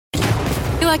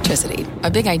Electricity,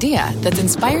 a big idea that's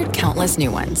inspired countless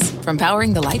new ones. From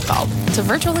powering the light bulb to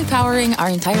virtually powering our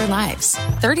entire lives.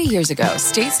 30 years ago,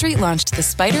 State Street launched the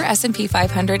SPDR S&P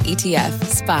 500 ETF,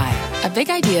 SPY. A big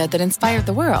idea that inspired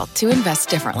the world to invest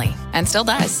differently. And still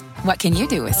does. What can you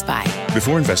do with SPY?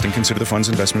 Before investing, consider the fund's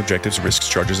investment objectives, risks,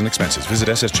 charges, and expenses. Visit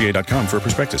ssga.com for a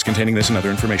prospectus containing this and other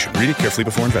information. Read it carefully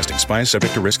before investing. SPY is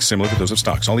subject to risks similar to those of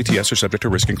stocks. All ETFs are subject to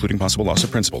risk, including possible loss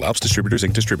of principal. Alps Distributors,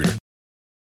 Inc. Distributor.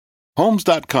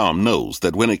 Homes.com knows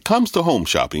that when it comes to home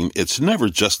shopping, it's never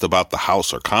just about the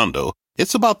house or condo.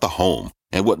 It's about the home.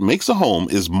 And what makes a home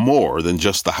is more than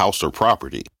just the house or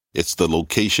property. It's the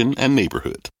location and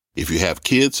neighborhood. If you have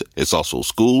kids, it's also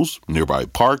schools, nearby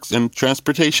parks, and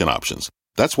transportation options.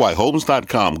 That's why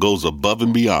Homes.com goes above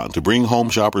and beyond to bring home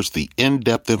shoppers the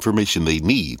in-depth information they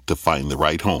need to find the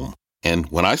right home. And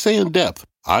when I say in-depth,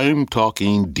 I'm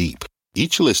talking deep.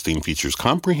 Each listing features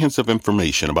comprehensive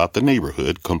information about the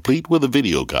neighborhood, complete with a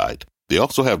video guide. They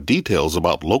also have details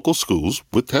about local schools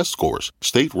with test scores,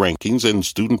 state rankings, and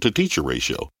student-to-teacher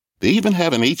ratio. They even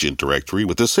have an agent directory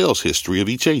with the sales history of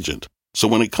each agent. So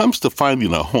when it comes to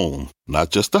finding a home, not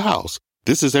just a house,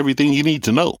 this is everything you need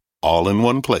to know, all in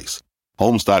one place.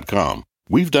 Homes.com.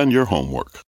 We've done your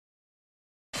homework.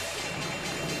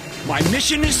 My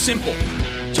mission is simple: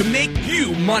 to make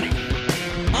you money.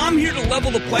 I'm here to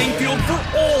level the playing field for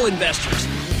all investors.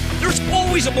 There's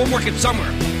always a bull market somewhere,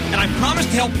 and I promise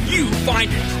to help you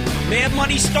find it. Mad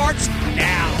Money starts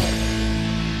now.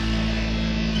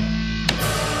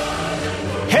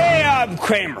 Hey, I'm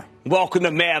Cramer. Welcome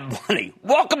to Mad Money.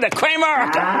 Welcome to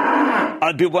Cramerica.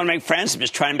 Other people want to make friends. I'm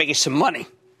just trying to make you some money.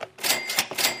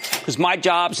 Because my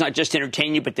job's not just to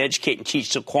entertain you, but to educate and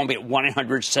teach. So call me at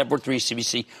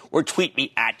 1-800-743-CBC or tweet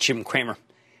me at Jim Cramer.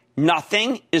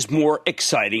 Nothing is more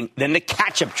exciting than the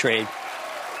catch-up trade,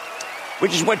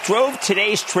 which is what drove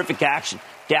today's terrific action.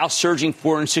 Dow surging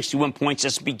 461 points,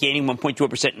 S&P gaining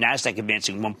 1.2%, NASDAQ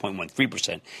advancing 1.13%.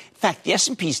 In fact, the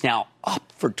S&P is now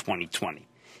up for 2020,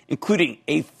 including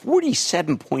a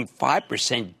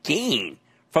 47.5% gain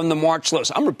from the March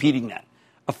lows. I'm repeating that.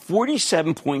 A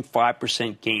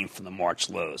 47.5% gain from the March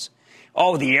lows.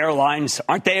 Oh, the airlines,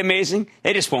 aren't they amazing?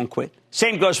 They just won't quit.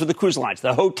 Same goes for the cruise lines,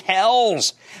 the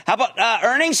hotels. How about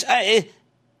earnings?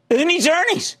 Who needs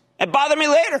earnings? And bother me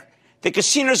later. The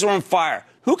casinos are on fire.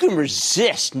 Who can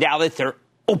resist now that they're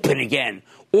open again?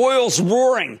 Oil's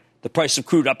roaring. The price of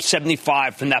crude up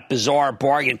 75 from that bizarre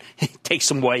bargain. Take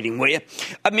some waiting, will you?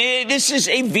 I mean, this is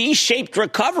a V-shaped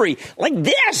recovery like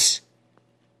this.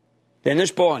 Then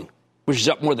there's Boeing, which is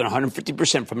up more than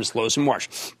 150% from its lows in March,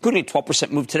 including a 12%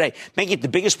 move today, making it the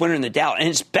biggest winner in the Dow and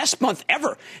its best month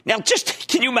ever. Now, just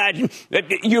can you imagine,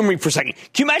 you and me for a second,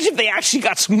 can you imagine if they actually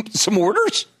got some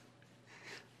orders?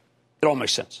 It all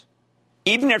makes sense.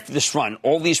 Even after this run,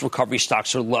 all these recovery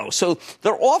stocks are low. So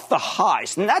they're off the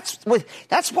highs. And that's why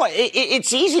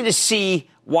it's easy to see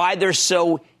why they're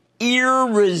so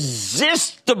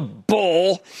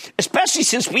irresistible, especially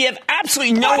since we have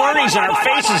absolutely no earnings on our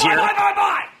faces here.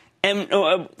 And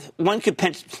one could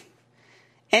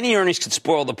any earnings could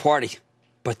spoil the party,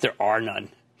 but there are none.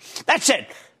 That said,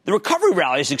 the recovery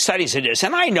rally is exciting as it is,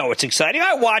 and I know it's exciting.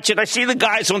 I watch it. I see the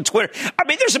guys on Twitter. I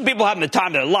mean, there's some people having the time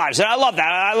of their lives, and I love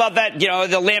that. I love that,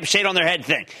 the lampshade on their head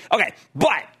thing. Okay,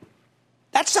 but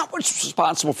that's not what's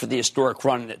responsible for the historic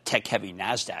run in the tech-heavy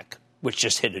NASDAQ, which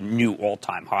just hit a new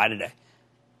all-time high today.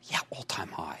 Yeah, all-time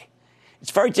high.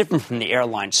 It's very different from the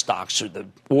airline stocks or the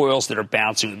oils that are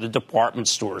bouncing, or the department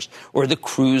stores, or the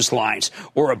cruise lines,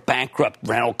 or a bankrupt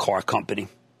rental car company.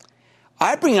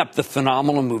 I bring up the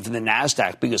phenomenal move in the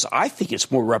NASDAQ because I think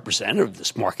it's more representative of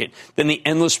this market than the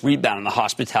endless rebound in the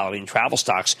hospitality and travel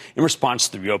stocks in response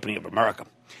to the reopening of America.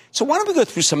 So why don't we go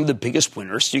through some of the biggest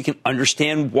winners so you can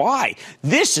understand why.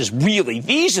 These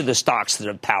are the stocks that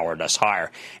have powered us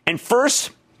higher. And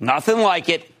first, nothing like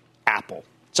it, Apple.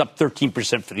 It's up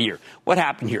 13% for the year. What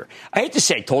happened here? I hate to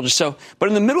say I told you so, but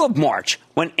in the middle of March,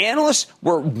 when analysts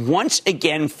were once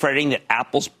again fretting that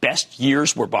Apple's best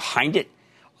years were behind it,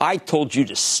 I told you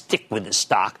to stick with the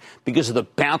stock because of the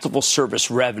bountiful service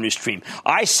revenue stream.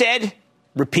 I said,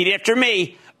 repeat after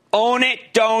me, own it,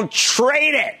 don't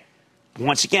trade it.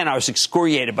 Once again, I was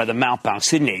excoriated by the mountebanks,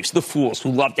 the knaves, the fools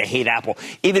who love to hate Apple,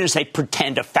 even as they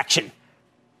pretend affection.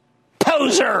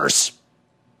 Posers!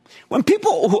 When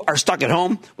people who are stuck at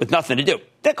home with nothing to do,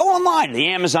 they go online, the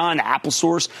Amazon, the Apple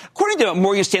stores. According to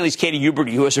Morgan Stanley's Katie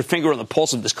Huberty, who has her finger on the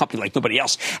pulse of this company like nobody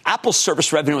else, Apple's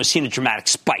service revenue has seen a dramatic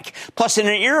spike. Plus, in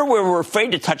an era where we're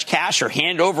afraid to touch cash or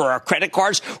hand over our credit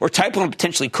cards or type on a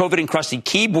potentially COVID-encrusted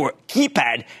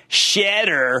keypad,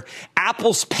 shedder,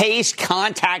 Apple's Pace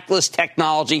contactless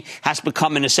technology has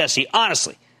become a necessity.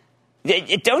 Honestly,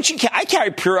 Don't you? I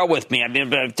carry Purell with me.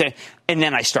 And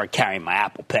then I start carrying my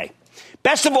Apple Pay.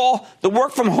 Best of all, the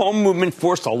work-from-home movement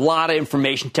forced a lot of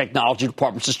information technology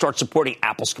departments to start supporting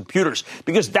Apple's computers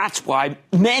because that's why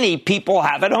many people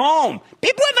have it home.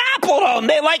 People have Apple at home.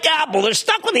 They like Apple. They're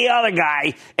stuck with the other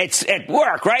guy. It's at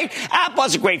work, right? Apple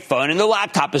has a great phone, and the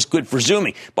laptop is good for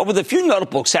Zooming. But with a few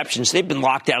notable exceptions, they've been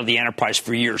locked out of the enterprise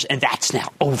for years, and that's now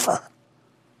over.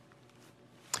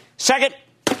 Second,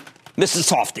 Mrs.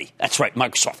 Softy. That's right,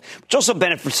 Microsoft, which also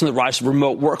benefits from the rise of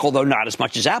remote work, although not as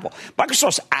much as Apple.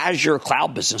 Microsoft's Azure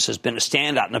cloud business has been a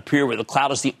standout in a period where the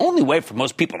cloud is the only way for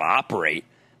most people to operate.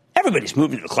 Everybody's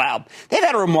moving to the cloud. They've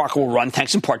had a remarkable run,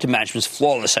 thanks in part to management's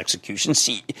flawless execution.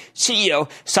 CEO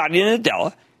Satya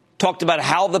Nadella talked about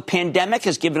how the pandemic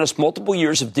has given us multiple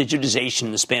years of digitization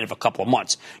in the span of a couple of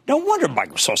months. No wonder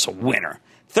Microsoft's a winner.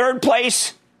 Third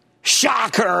place,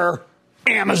 shocker,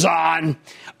 Amazon.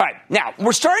 All right, now,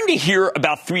 we're starting to hear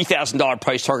about $3,000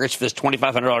 price targets for this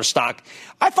 $2,500 stock.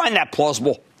 I find that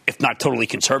plausible, if not totally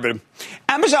conservative.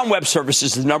 Amazon Web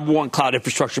Services is the number one cloud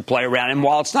infrastructure play around, and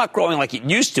while it's not growing like it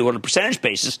used to on a percentage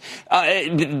basis,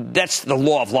 that's the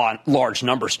law of large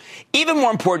numbers. Even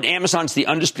more important, Amazon's the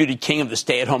undisputed king of the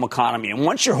stay-at-home economy, and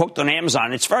once you're hooked on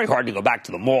Amazon, it's very hard to go back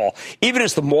to the mall, even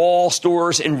as the mall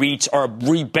stores and REITs are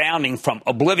rebounding from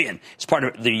oblivion. It's part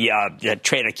of the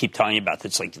trade I keep telling you about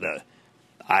that's like the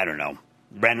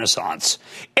renaissance.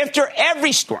 After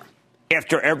every storm,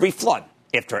 after every flood,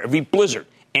 after every blizzard,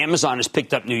 Amazon has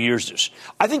picked up new users.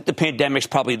 I think the pandemic is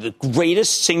probably the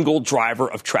greatest single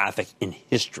driver of traffic in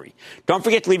history. Don't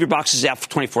forget to leave your boxes out for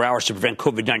 24 hours to prevent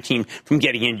COVID-19 from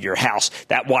getting into your house.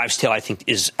 That wives' tale, I think,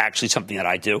 is actually something that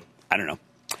I do. I don't know.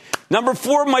 Number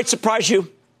 4 might surprise you.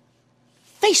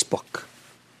 Facebook.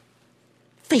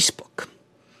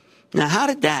 Now, how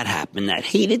did that happen? That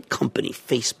hated company,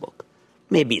 Facebook.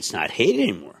 Maybe it's not hated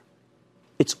anymore.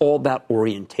 It's all about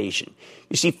orientation.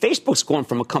 You see, Facebook's gone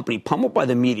from a company pummeled by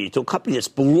the media to a company that's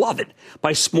beloved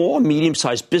by small and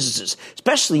medium-sized businesses,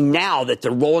 especially now that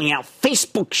they're rolling out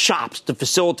Facebook shops to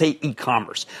facilitate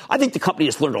e-commerce. I think the company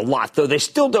has learned a lot, though they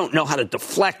still don't know how to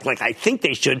deflect like I think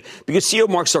they should, because CEO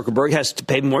Mark Zuckerberg has to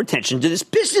pay more attention to his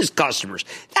business customers.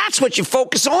 That's what you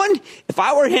focus on. If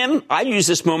I were him, I'd use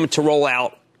this moment to roll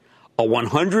out a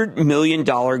 $100 million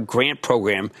grant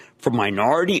program for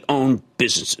minority-owned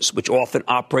businesses, which often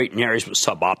operate in areas with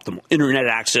suboptimal internet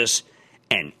access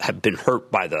and have been hurt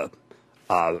by the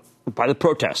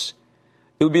protests.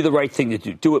 It would be the right thing to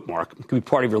do. Do it, Mark. It could be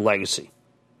part of your legacy.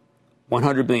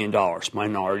 $100 million,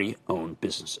 minority-owned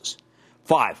businesses.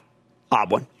 5,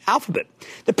 odd one, Alphabet.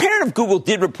 The parent of Google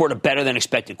did report a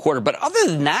better-than-expected quarter, but other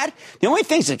than that, the only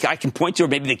things that I can point to are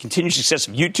maybe the continued success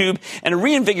of YouTube and a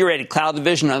reinvigorated cloud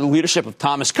division under the leadership of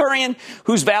Thomas Kurian,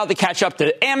 who's vowed to catch up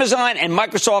to Amazon and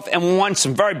Microsoft and won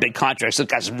some very big contracts. This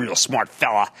guy's a real smart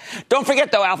fella. Don't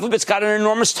forget, though, Alphabet's got an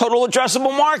enormous total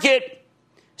addressable market.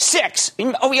 6.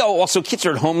 Also, kids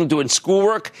are at home doing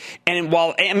schoolwork, and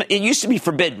while it used to be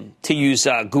forbidden to use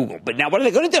Google, but now what are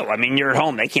they going to do? I mean, you're at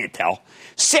home. They can't tell.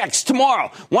 6, tomorrow,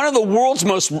 one of the world's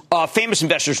most famous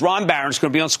investors, Ron Barron, is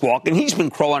going to be on Squawk, and he's been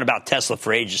crowing about Tesla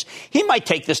for ages. He might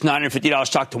take this $950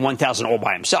 stock to $1,000 all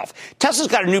by himself. Tesla's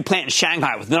got a new plant in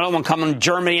Shanghai with another one coming to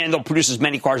Germany, and they'll produce as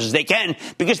many cars as they can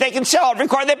because they can sell every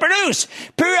car they produce.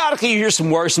 Periodically, you hear some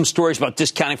worrisome stories about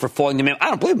discounting for falling demand. I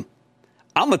don't believe them.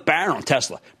 I'm with Barron on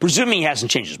Tesla, presuming he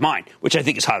hasn't changed his mind, which I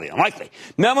think is highly unlikely.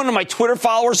 Memo to my Twitter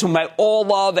followers, whom I all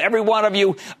love, every one of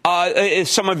you,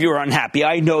 some of you are unhappy.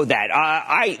 I know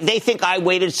that. They think I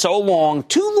waited so long,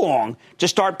 too long, to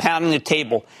start pounding the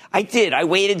table. I did. I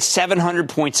waited 700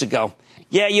 points ago.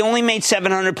 Yeah, you only made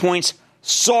 700 points.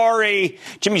 Sorry.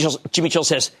 Jimmy Chill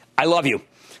says, I love you.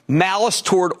 Malice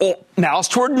toward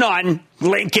none,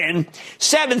 Lincoln.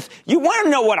 7th, you want to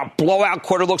know what a blowout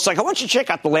quarter looks like? I want you to check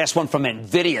out the last one from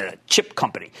NVIDIA, the chip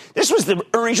company. This was the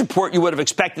earnings report you would have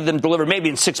expected them to deliver maybe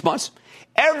in 6 months.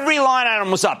 Every line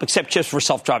item was up except chips for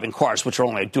self-driving cars, which are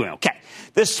only doing okay.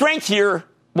 The strength here,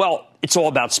 well, it's all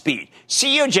about speed.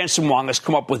 CEO Jensen Huang has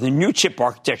come up with a new chip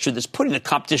architecture that's putting the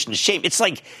competition to shame. It's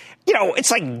like,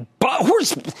 horse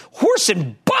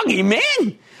and buggy,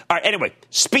 man. All right, anyway,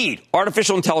 speed,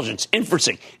 artificial intelligence,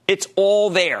 inferencing, it's all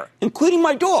there, including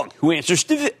my dog, who answers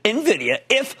to NVIDIA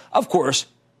if, of course,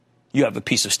 you have a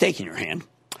piece of steak in your hand.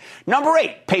 Number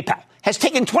 8, PayPal has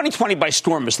taken 2020 by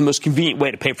storm as the most convenient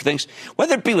way to pay for things,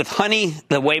 whether it be with Honey,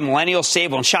 the way millennials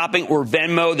save on shopping, or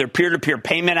Venmo, their peer-to-peer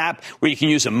payment app where you can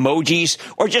use emojis,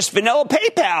 or just vanilla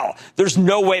PayPal. There's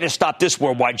no way to stop this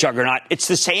worldwide juggernaut. It's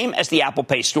the same as the Apple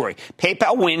Pay story.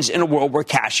 PayPal wins in a world where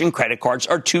cash and credit cards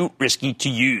are too risky to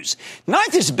use.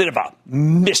 9th is a bit of a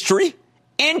mystery.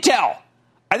 Intel.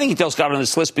 I think Intel's got on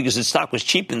this list because its stock was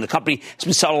cheap and the company has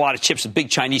been selling a lot of chips to big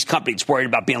Chinese companies. It's worried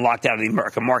about being locked out of the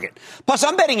American market. Plus,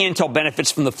 I'm betting Intel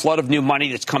benefits from the flood of new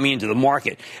money that's coming into the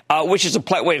market, which is a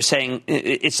polite way of saying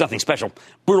it's nothing special.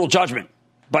 Brutal judgment.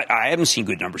 But I haven't seen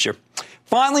good numbers here.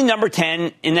 Finally, number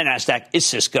 10 in the NASDAQ is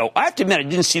Cisco. I have to admit, I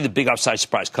didn't see the big upside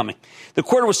surprise coming. The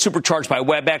quarter was supercharged by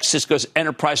WebEx, Cisco's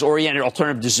enterprise-oriented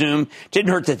alternative to Zoom.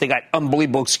 Didn't hurt that they got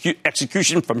unbelievable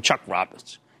execution from Chuck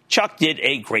Robbins. Chuck did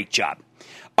a great job.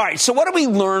 All right, so what do we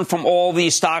learn from all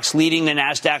these stocks leading the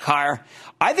NASDAQ higher?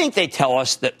 I think they tell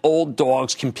us that old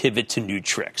dogs can pivot to new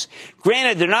tricks.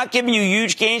 Granted, they're not giving you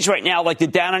huge gains right now like the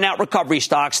down-and-out recovery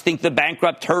stocks. Think the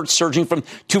bankrupt Hertz surging from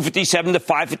 257 to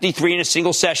 553 in a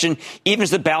single session, even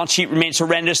as the balance sheet remains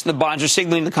horrendous and the bonds are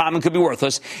signaling the common could be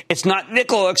worthless. It's not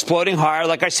Nikola exploding higher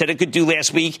like I said it could do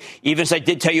last week, even as I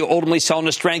did tell you ultimately selling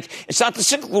to strength. It's not the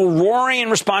cyclical roaring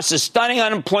in response to stunning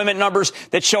unemployment numbers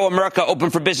that show America open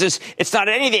for business. It's not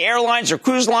any of the airlines or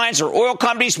cruise lines or oil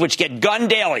companies which get gunned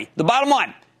daily. The bottom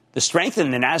line, the strength in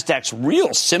the NASDAQ's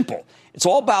real simple. It's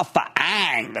all about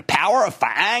FAANG, the power of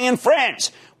FAANG and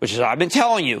friends, which, as I've been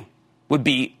telling you, would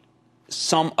be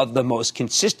some of the most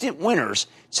consistent winners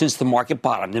since the market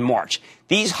bottomed in March.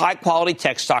 These high-quality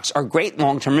tech stocks are great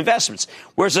long-term investments,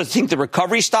 whereas I think the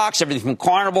recovery stocks, everything from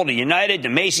Carnival to United to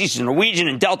Macy's to Norwegian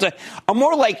and Delta, are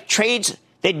more like trades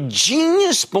that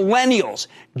genius millennials,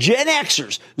 Gen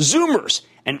Xers, Zoomers,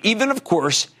 and even, of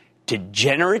course,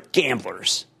 degenerate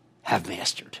gamblers have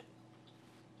mastered.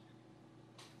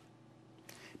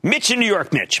 Mitch in New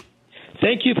York. Mitch.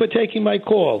 Thank you for taking my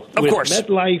call. Of course.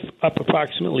 MetLife up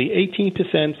approximately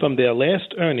 18% from their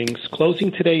last earnings,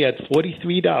 closing today at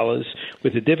 $43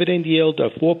 with a dividend yield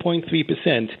of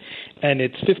 4.3% and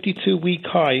its 52-week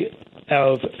high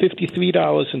of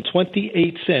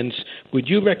 $53.28. Would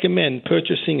you recommend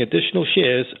purchasing additional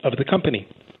shares of the company?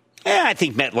 Yeah, I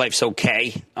think MetLife's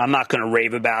okay. I'm not going to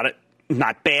rave about it.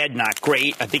 Not bad, not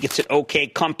great. I think it's an okay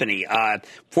company.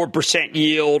 4%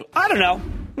 yield. I don't know.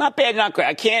 Not bad, not great.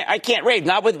 I can't rave.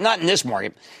 Not in this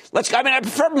market. I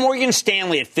prefer Morgan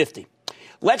Stanley at 50.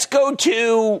 Let's go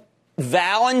to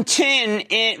Valentin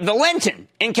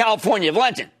in California.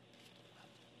 Valentin.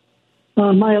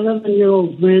 My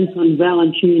 11-year-old grandson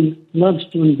Valentin loves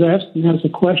to invest and has a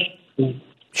question for me.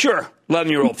 Sure.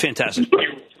 11-year-old. Fantastic.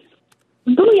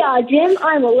 Booyah, Jim.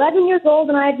 I'm 11 years old,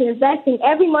 and I've been investing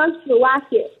every month for the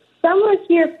last year. Summer is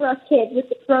here for us kids with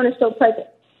the corona still present.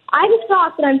 I have a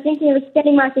stock that I'm thinking of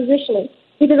extending my position in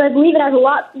because I believe it has a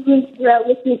lot of room to grow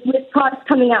with products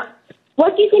coming out.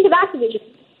 What do you think of Activision?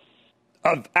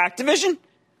 Of Activision?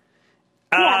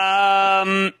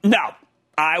 Yeah. No.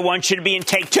 I want you to be in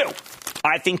Take-Two.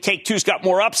 I think Take-Two's got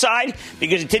more upside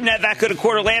because it didn't have that good a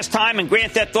quarter last time, and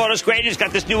Grand Theft Auto's great. It's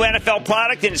got this new NFL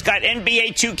product, and it's got NBA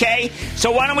 2K. So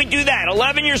why don't we do that?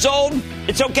 11 years old,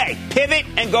 it's okay. Pivot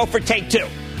and go for Take-Two.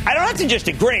 I don't have to just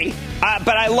agree,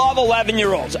 but I love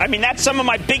 11-year-olds. I mean, that's some of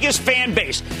my biggest fan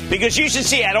base because you should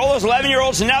see, I had all those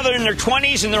 11-year-olds, and now they're in their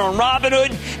 20s, and they're on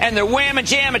Robinhood, and they're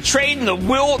whamma-jamma trading the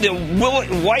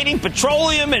Whiting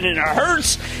Petroleum, and in a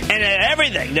Hertz, and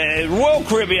everything, the Royal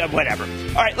Caribbean, whatever.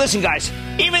 All right, listen, guys,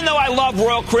 even though I love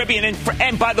Royal Caribbean,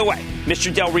 and by the way,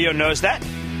 Mr. Del Rio knows that,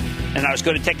 and I was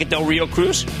going to take a Del Rio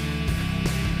cruise.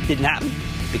 Didn't happen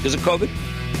because of COVID.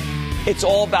 It's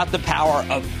all about the power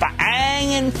of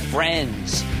FAANG and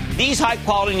friends. These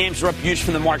high-quality names are up huge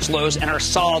from the March lows and are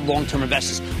solid long-term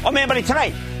investors. Oh, man, buddy,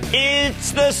 tonight,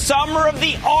 it's the summer of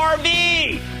the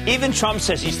RV. Even Trump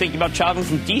says he's thinking about traveling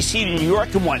from D.C. to New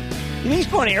York in one. You think he's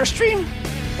going Airstream?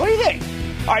 What do you think?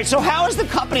 All right, so how is the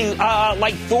company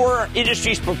like Thor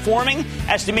Industries performing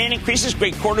as demand increases?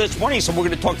 Great quarter this morning, so we're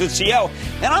going to talk to the CEO.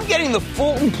 And I'm getting the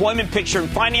full employment picture and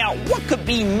finding out what could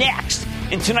be next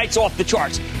in tonight's Off the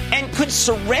Charts. And could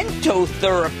Sorrento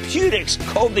Therapeutics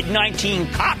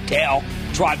COVID-19 cocktail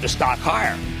drive the stock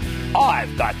higher?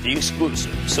 I've got the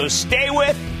exclusive. So stay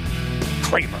with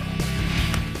Cramer.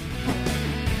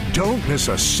 Don't miss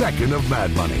a second of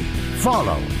Mad Money.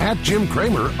 Follow @Jim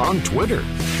Cramer on Twitter.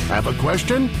 Have a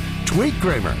question? Tweet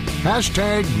Cramer.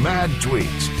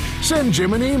 #MadTweets. Send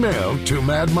Jim an email to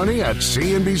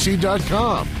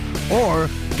madmoney@cnbc.com or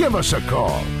give us a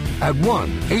call at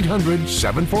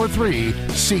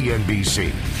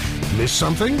 1-800-743-CNBC. Miss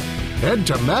something? Head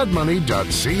to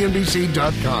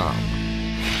madmoney.cnbc.com.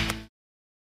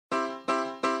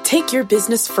 Take your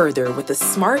business further with the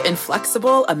smart and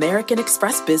flexible American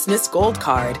Express Business Gold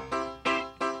Card.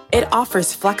 It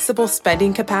offers flexible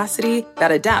spending capacity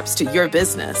that adapts to your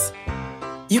business.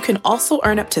 You can also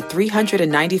earn up to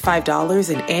 $395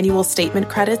 in annual statement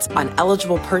credits on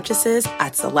eligible purchases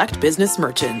at select business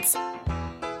merchants.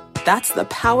 That's the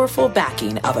powerful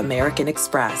backing of American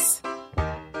Express.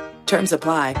 Terms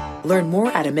apply. Learn more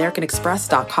at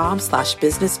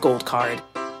americanexpress.com/business gold card.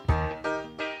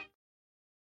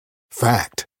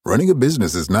 Fact. Running a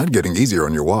business is not getting easier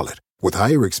on your wallet. With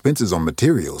higher expenses on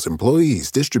materials,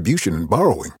 employees, distribution, and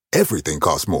borrowing, everything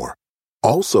costs more.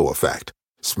 Also a fact.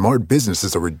 Smart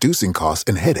businesses are reducing costs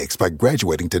and headaches by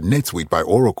graduating to NetSuite by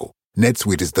Oracle.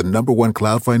 NetSuite is the #1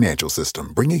 cloud financial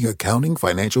system, bringing accounting,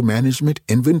 financial management,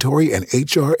 inventory, and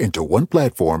HR into one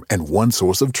platform and one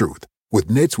source of truth. With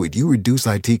NetSuite, you reduce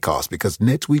IT costs because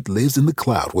NetSuite lives in the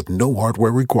cloud with no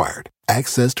hardware required,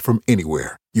 accessed from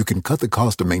anywhere. You can cut the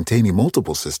cost of maintaining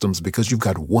multiple systems because you've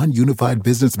got one unified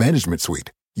business management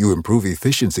suite. You improve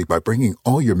efficiency by bringing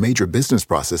all your major business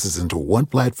processes into one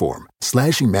platform,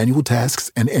 slashing manual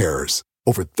tasks and errors.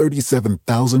 Over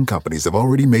 37,000 companies have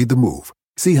already made the move.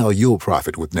 See how you'll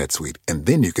profit with NetSuite, and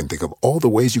then you can think of all the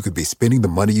ways you could be spending the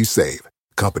money you save.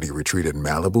 Company retreat in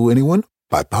Malibu, anyone?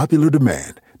 By popular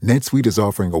demand, NetSuite is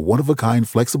offering a one-of-a-kind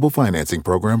flexible financing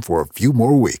program for a few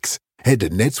more weeks. Head to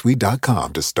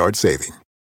netsuite.com to start saving.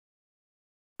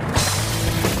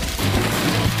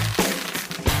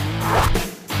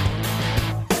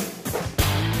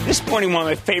 This morning, one of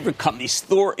my favorite companies,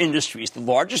 Thor Industries, the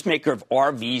largest maker of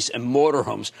RVs and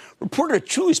motorhomes, reported a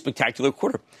truly spectacular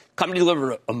quarter. The company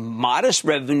delivered a modest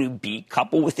revenue beat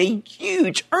coupled with a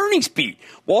huge earnings beat.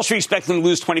 Wall Street expected them to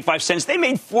lose 25 cents. They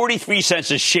made 43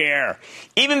 cents a share.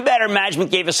 Even better,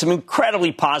 management gave us some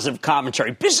incredibly positive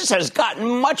commentary. Business has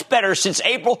gotten much better since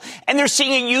April, and they're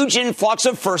seeing a huge influx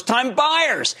of first-time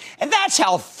buyers. And that's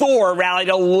how Thor rallied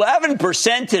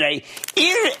 11% today,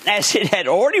 even as it had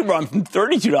already run from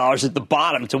 $32 at the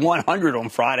bottom to $100 on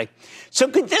Friday. So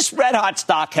could this red-hot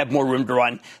stock have more room to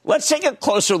run? Let's take a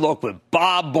closer look with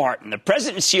Bob Martin, the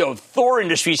president and CEO of Thor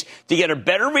Industries, to get a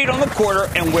better read on the quarter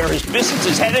and where his business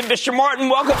is headed. Mr. Martin,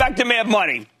 welcome back to Mad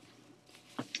Money.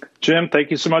 Jim,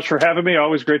 thank you so much for having me.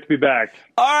 Always great to be back.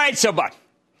 All right, so, Bob,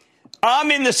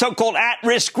 I'm in the so-called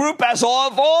at-risk group, as all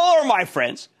of my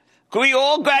friends. We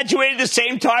all graduated at the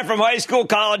same time from high school,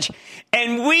 college,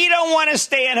 and we don't want to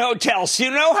stay in hotels.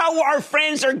 You know how our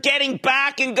friends are getting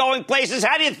back and going places?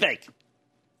 How do you think?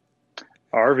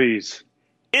 RVs.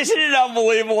 Isn't it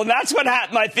unbelievable? And that's what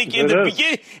happened, I think, in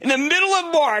the middle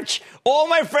of March. All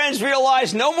my friends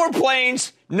realized no more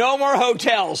planes, no more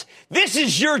hotels. This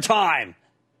is your time.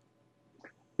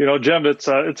 You know, Jim, it's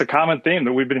a common theme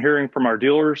that we've been hearing from our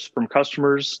dealers, from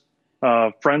customers,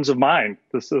 friends of mine,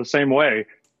 the same way,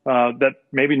 that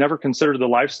maybe never considered the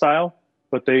lifestyle,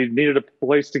 but they needed a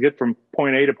place to get from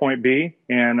point A to point B.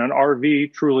 And an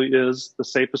RV truly is the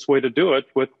safest way to do it,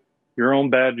 with your own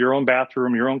bed, your own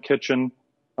bathroom, your own kitchen.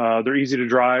 They're easy to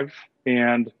drive,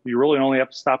 and you really only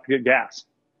have to stop to get gas.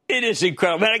 It is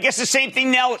incredible. And I guess the same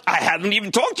thing now. I haven't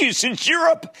even talked to you since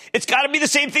Europe. It's got to be the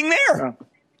same thing there.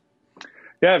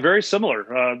 Yeah, very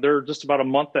similar. They're just about a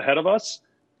month ahead of us.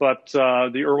 But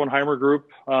the Erwin-Heimer Group,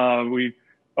 we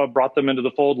brought them into the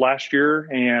fold last year.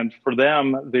 And for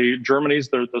them, Germany's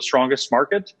the strongest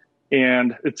market.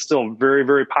 And it's still very,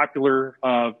 very popular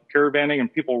caravanning.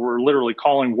 And people were literally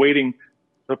calling, waiting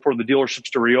for the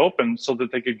dealerships to reopen so that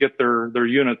they could get their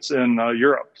units in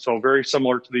Europe. So very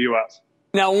similar to the U.S.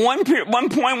 Now, one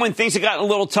point when things had gotten a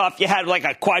little tough, you had like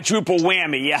a quadruple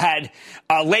whammy. You had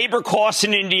labor costs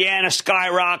in Indiana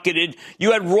skyrocketed.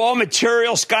 You had raw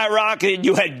material skyrocketed.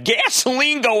 You had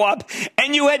gasoline go up.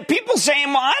 And you had people saying,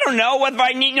 well, I don't know whether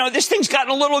I need, this thing's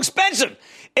gotten a little expensive.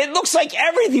 It looks like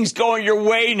everything's going your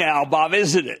way now, Bob,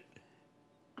 isn't it?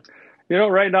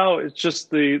 Right now, it's just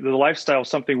the lifestyle,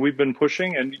 something we've been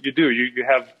pushing. And you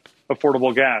have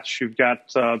affordable gas. You've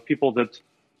got people that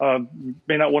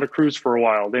may not want to cruise for a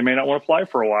while. They may not want to fly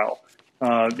for a while.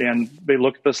 And they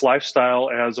look at this lifestyle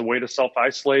as a way to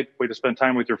self-isolate, way to spend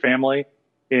time with your family.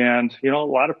 And, a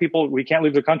lot of people, we can't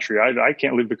leave the country. I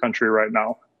can't leave the country right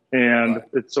now. And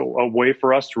It's a way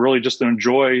for us to really just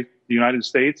enjoy the United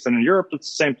States. And in Europe, it's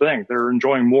the same thing. They're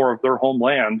enjoying more of their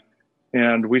homeland.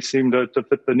 And we seem to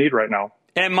fit the need right now.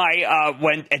 And my,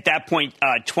 when at that point,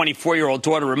 24-year-old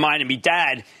daughter reminded me,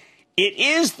 Dad, it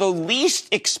is the least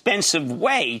expensive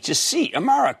way to see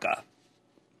America.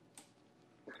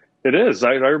 It is.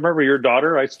 I remember your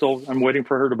daughter. I'm waiting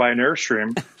for her to buy an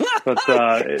Airstream. But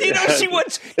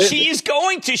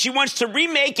she wants to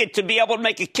remake it to be able to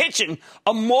make a kitchen,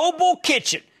 a mobile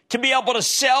kitchen, to be able to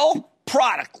sell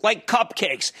product like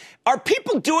cupcakes. Are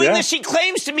people doing this? She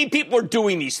claims to me people are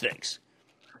doing these things.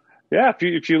 Yeah,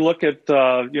 if you look at,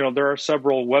 there are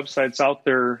several websites out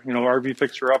there, RV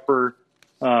Fixer Upper,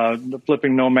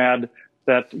 Flipping Nomad,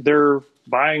 that they're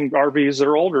buying RVs that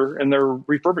are older and they're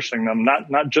refurbishing them,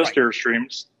 not just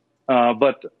Airstreams.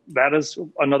 But that is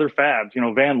another fad,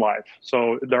 van life.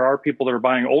 So there are people that are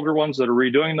buying older ones that are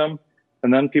redoing them.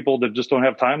 And then people that just don't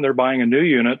have time, they're buying a new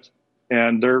unit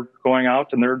and they're going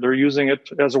out and they're using it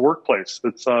as a workplace.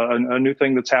 It's a new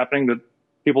thing that's happening, that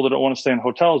people that don't want to stay in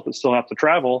hotels but still have to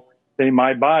travel, they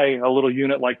might buy a little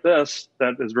unit like this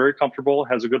that is very comfortable,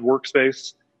 has a good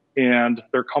workspace, and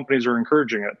their companies are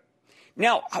encouraging it.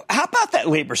 Now, how about that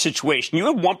labor situation? You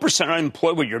have 1%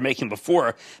 unemployed what you're making before.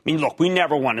 I mean, look, we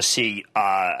never want to see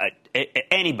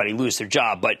anybody lose their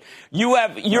job, but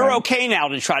you're okay now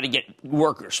to try to get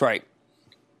workers, right?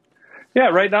 Yeah,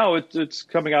 right now it's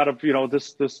coming out of,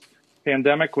 this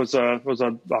pandemic was a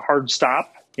hard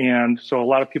stop, and so a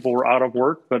lot of people were out of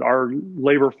work. But our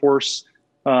labor force,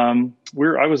 I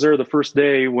was there the first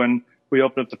day when we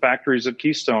opened up the factories at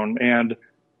Keystone, and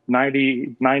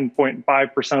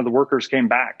 99.5% of the workers came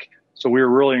back. So we were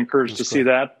really encouraged to see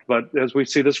that. But as we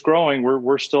see this growing,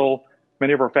 we're still,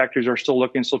 many of our factories are still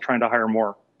trying to hire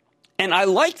more. And I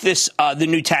like this, the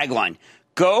new tagline,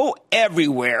 go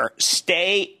everywhere,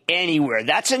 stay anywhere.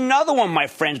 That's another one, my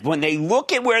friends. When they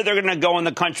look at where they're going to go in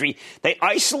the country, they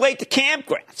isolate the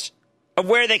campgrounds of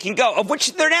where they can go, of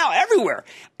which they're now everywhere.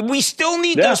 We still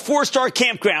need those 4-star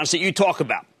campgrounds that you talk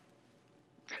about.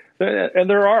 And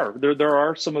there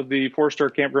are some of the 4-star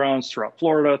campgrounds throughout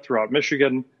Florida, throughout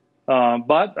Michigan,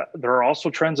 but there are also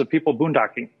trends of people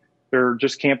boondocking. They're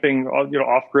just camping,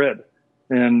 off grid,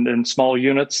 in small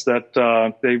units that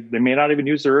they may not even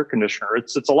use their air conditioner.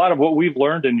 It's a lot of what we've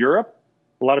learned in Europe.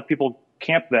 A lot of people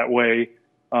camp that way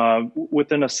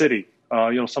within a city.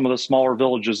 Some of the smaller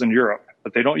villages in Europe,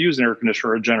 but they don't use an air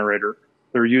conditioner or a generator.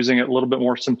 They're using it a little bit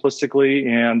more simplistically,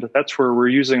 and that's where we're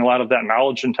using a lot of that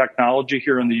knowledge and technology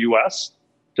here in the U.S.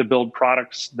 to build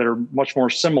products that are much more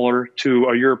similar to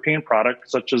a European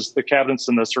product, such as the cabinets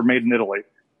in this are made in Italy.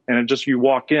 And you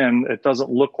walk in, it doesn't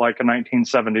look like a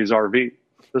 1970s RV.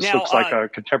 This looks like a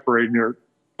contemporary New York.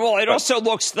 Well, it also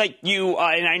looks like you,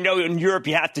 and I know in Europe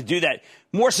you have to do that,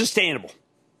 more sustainable.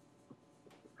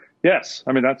 Yes.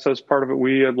 I mean, that's as part of it.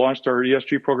 We had launched our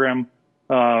ESG program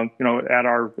at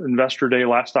our investor day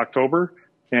last October,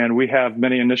 and we have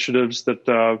many initiatives that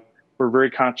we're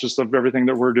very conscious of everything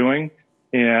that we're doing,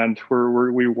 and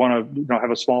we want to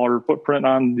have a smaller footprint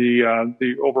on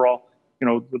the overall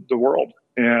the world.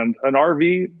 And an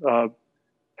RV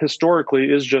historically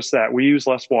is just that. We use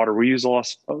less water, we use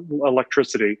less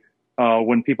electricity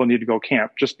when people need to go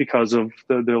camp, just because of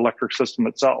the electric system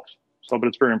itself. But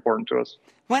it's very important to us.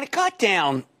 When it got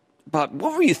down. But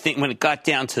what were you thinking when it got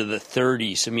down to the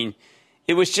 30s? I mean,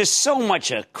 it was just so much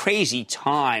a crazy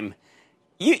time.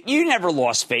 You never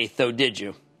lost faith, though, did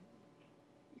you?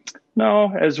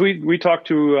 No. As we talk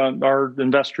to our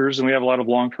investors, and we have a lot of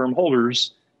long-term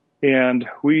holders, and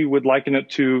we would liken it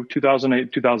to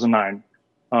 2008, 2009.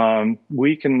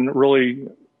 We can really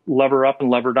lever up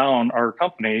and lever down our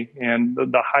company, and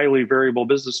the highly variable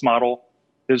business model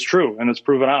is true, and it's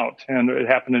proven out. And it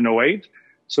happened in 2008.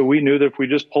 So we knew that if we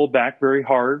just pulled back very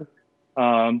hard,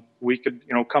 we could,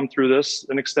 come through this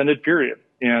an extended period.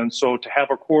 And so to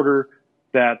have a quarter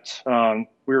that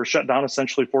we were shut down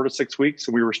essentially 4 to 6 weeks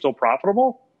and we were still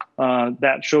profitable,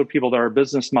 that showed people that our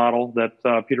business model that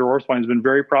Peter Orthwein has been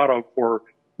very proud of for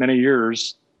many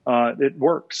years, it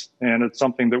works. And it's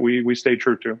something that we stay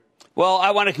true to. Well,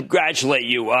 I want to congratulate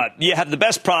you. You have the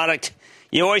best product.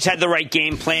 You always had the right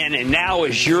game plan, and now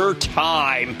is your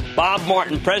time. Bob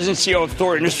Martin, President and CEO of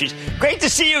Thor Industries. Great to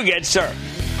see you again, sir.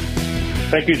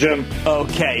 Thank you, Jim.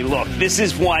 Okay, look, this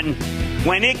is one,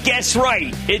 when it gets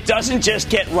right, it doesn't just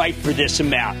get right for this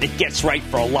amount. It gets right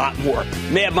for a lot more.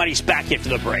 Mad Money's back after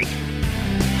the break.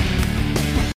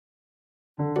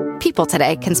 People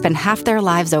today can spend half their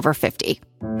lives over 50.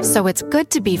 So it's good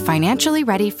to be financially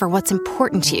ready for what's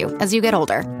important to you as you get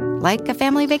older, like a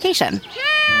family vacation.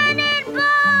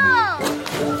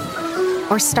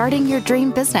 Or starting your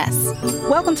dream business.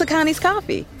 Welcome to Connie's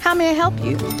Coffee. How may I help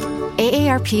you?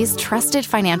 AARP's trusted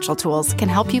financial tools can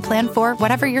help you plan for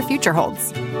whatever your future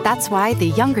holds. That's why the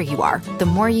younger you are, the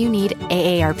more you need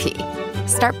AARP.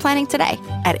 Start planning today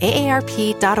at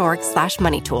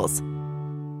aarp.org/moneytools.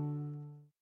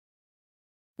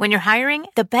 When you're hiring,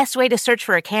 the best way to search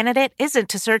for a candidate isn't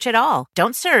to search at all.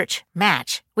 Don't search,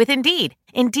 match with Indeed.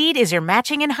 Indeed is your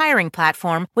matching and hiring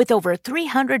platform with over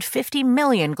 350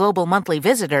 million global monthly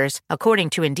visitors, according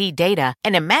to Indeed data,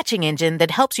 and a matching engine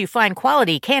that helps you find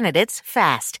quality candidates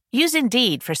fast. Use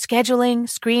Indeed for scheduling,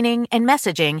 screening, and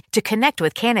messaging to connect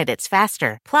with candidates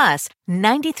faster. Plus,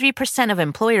 93% of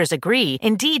employers agree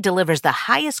Indeed delivers the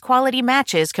highest quality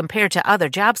matches compared to other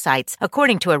job sites,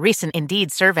 according to a recent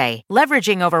Indeed survey.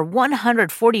 Leveraging over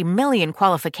 140 million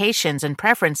qualifications and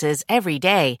preferences every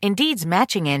day, Indeed's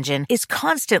matching matching engine is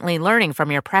constantly learning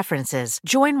from your preferences.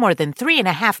 Join more than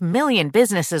 3.5 million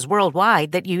businesses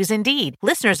worldwide that use Indeed.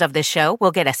 Listeners of this show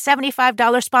will get a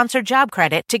 $75 sponsored job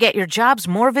credit to get your jobs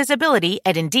more visibility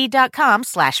at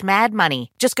Indeed.com/MadMoney.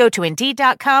 Just go to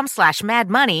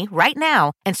Indeed.com/MadMoney right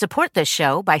now and support this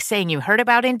show by saying you heard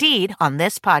about Indeed on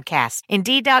this podcast.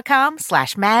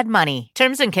 Indeed.com/MadMoney.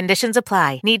 Terms and conditions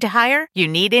apply. Need to hire? You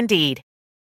need Indeed.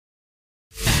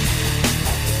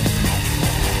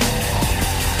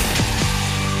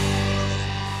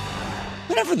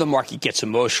 Whenever the market gets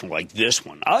emotional like this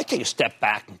one, I like to take a step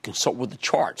back and consult with the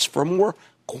charts for a more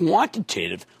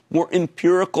quantitative, more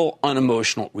empirical,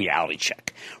 unemotional reality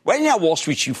check. Right now, Wall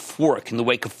Street's euphoric in the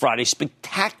wake of Friday's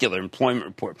spectacular employment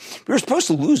report. We were supposed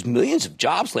to lose millions of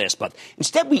jobs last month.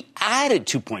 Instead, we added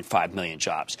 2.5 million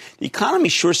jobs. The economy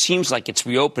sure seems like it's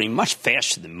reopening much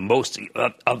faster than most even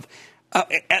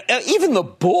the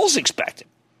bulls expected.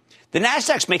 The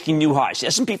Nasdaq's making new highs. The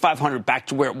S&P 500 back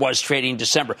to where it was trading in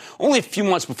December, only a few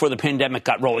months before the pandemic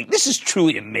got rolling. This is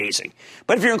truly amazing.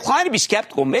 But if you're inclined to be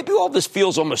skeptical, maybe all this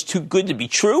feels almost too good to be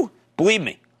true. Believe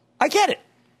me, I get it.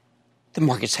 The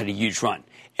market's had a huge run.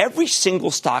 Every single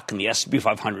stock in the S&P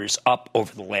 500 is up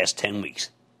over the last 10 weeks.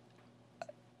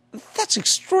 That's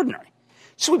extraordinary.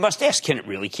 So we must ask, can it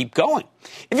really keep going?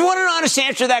 If you want an honest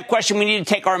answer to that question, we need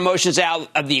to take our emotions out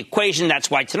of the equation.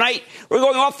 That's why tonight we're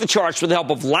going off the charts with the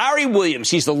help of Larry Williams.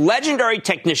 He's the legendary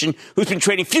technician who's been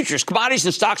trading futures, commodities,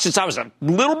 and stocks since I was a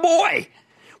little boy.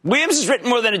 Williams has written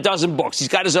more than a dozen books. He's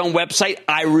got his own website,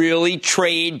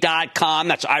 ireallytrade.com.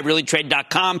 That's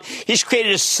ireallytrade.com. He's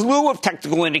created a slew of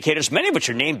technical indicators, many of which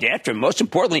are named after him. Most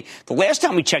importantly, the last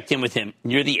time we checked in with him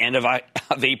near the end of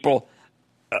April,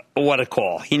 what a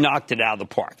call. He knocked it out of the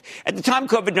park. At the time,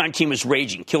 COVID-19 was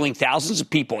raging, killing thousands of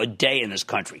people a day in this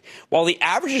country. While the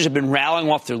averages have been rallying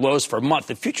off their lows for a month,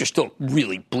 the future's still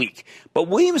really bleak. But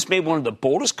Williams made one of the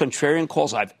boldest contrarian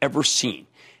calls I've ever seen.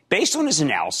 Based on his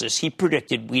analysis, he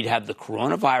predicted we'd have the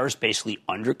coronavirus basically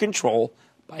under control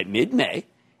by mid-May,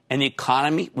 and the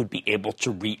economy would be able to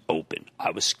reopen.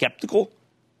 I was skeptical.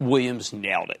 Williams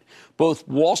nailed it. Both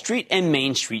Wall Street and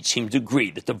Main Street seem to agree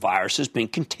that the virus has been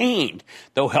contained,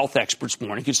 though health experts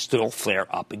warn it could still flare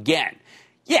up again.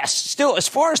 Yes, still, as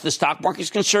far as the stock market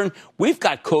is concerned, we've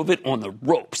got COVID on the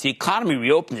ropes. The economy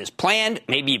reopened as planned,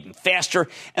 maybe even faster,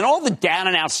 and all the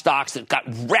down-and-out stocks that got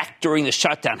wrecked during the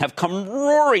shutdown have come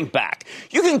roaring back.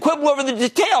 You can quibble over the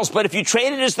details, but if you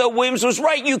traded as though Williams was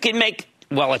right, you can make,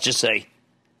 well, let's just say,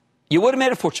 you would have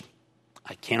made a fortune.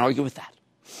 I can't argue with that.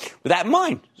 With that in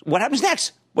mind, what happens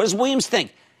next? What does Williams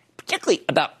think? Particularly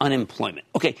about unemployment.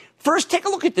 Okay, first, take a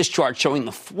look at this chart showing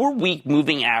the 4-week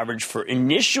moving average for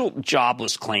initial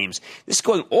jobless claims. This is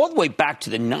going all the way back to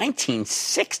the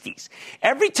 1960s.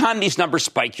 Every time these numbers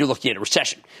spike, you're looking at a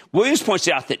recession. Williams points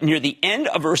out that near the end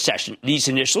of a recession, these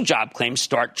initial job claims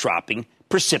start dropping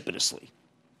precipitously.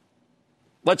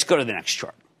 Let's go to the next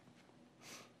chart.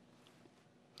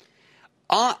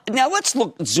 Now let's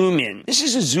zoom in. This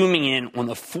is a zooming in on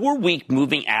the 4-week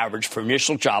moving average for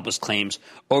initial jobless claims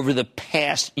over the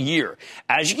past year.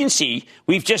 As you can see,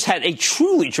 we've just had a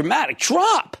truly dramatic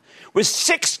drop with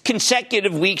 6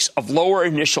 consecutive weeks of lower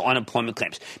initial unemployment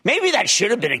claims. Maybe that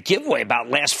should have been a giveaway about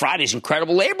last Friday's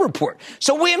incredible labor report.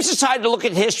 So Williams decided to look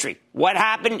at history. What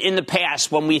happened in the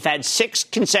past when we've had 6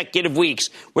 consecutive weeks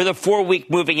where the 4-week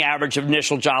moving average of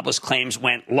initial jobless claims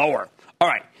went lower? All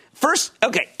right. First,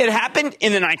 okay, it happened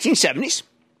in the 1970s.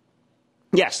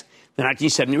 Yes, the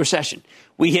 1970 recession.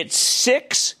 We hit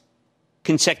 6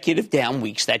 consecutive down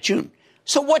weeks that June.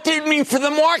 So what did it mean for the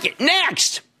market?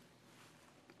 Next,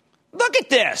 look at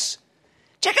this.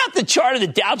 Check out the chart of the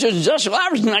Dow Jones Industrial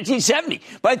Average in 1970.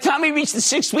 By the time we reached the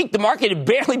 6th week, the market had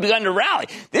barely begun to rally.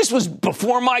 This was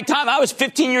before my time. I was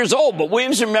 15 years old, but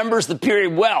Williams remembers the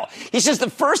period well. He says the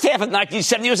first half of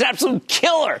 1970 was an absolute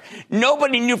killer.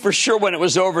 Nobody knew for sure when it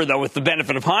was over, though, with the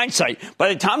benefit of hindsight.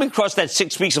 By the time we crossed that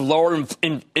 6 weeks of lower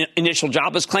initial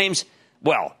jobless claims,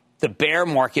 well, the bear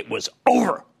market was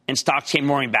over, and stocks came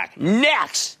roaring back.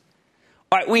 Next.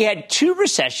 All right, we had 2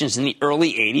 recessions in the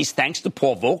early 80s, thanks to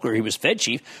Paul Volcker, he was Fed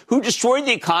chief, who destroyed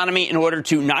the economy in order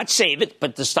to not save it,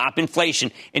 but to stop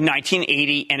inflation in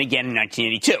 1980 and again in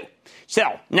 1982.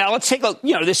 So now let's take a,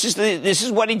 this is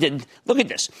what he did. Look at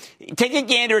this. Take a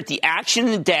gander at the action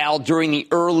in the Dow during the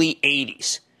early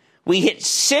 80s. We hit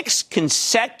 6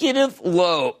 consecutive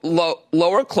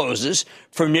lower closes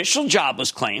for initial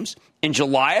jobless claims in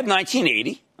July of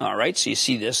 1980. All right, so you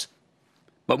see this.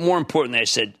 But more importantly, I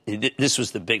said, this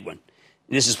was the big one.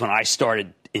 This is when I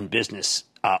started in business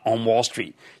on Wall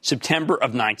Street, September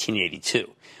of 1982.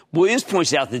 Williams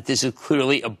points out that this is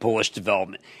clearly a bullish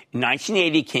development. In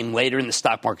 1980 came later in the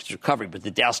stock market's recovery, but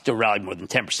the Dow still rallied more than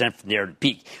 10% from there to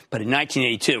peak. But in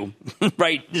 1982,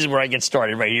 right, this is where I get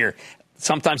started right here.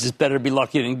 Sometimes it's better to be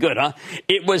lucky than good, huh?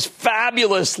 It was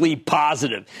fabulously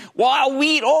positive. While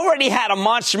we'd already had a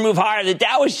monster move higher, the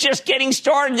Dow was just getting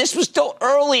started. This was still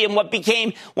early in what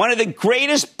became one of the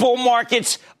greatest bull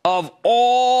markets of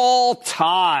all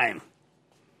time.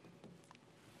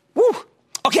 Woo.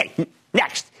 Okay,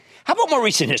 next. How about more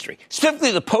recent history,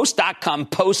 specifically the post-dot-com,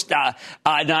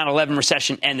 post-9/11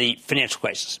 recession and the financial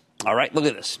crisis? All right, look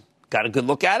at this. Got a good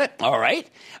look at it? All right.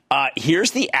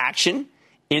 Here's the action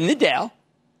in the Dow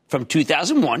from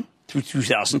 2001 through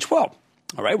 2012.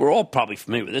 All right, we're all probably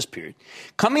familiar with this period.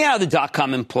 Coming out of the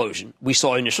dot-com implosion, we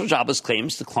saw initial jobless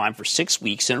claims decline for 6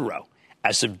 weeks in a row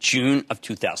as of June of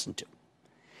 2002.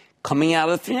 Coming out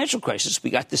of the financial crisis,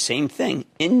 we got the same thing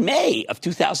in May of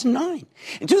 2009.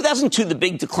 In 2002, the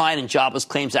big decline in jobless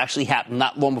claims actually happened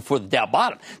not long before the Dow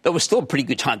bottom. That was still a pretty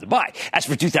good time to buy. As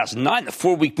for 2009, the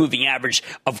 4-week moving average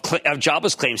of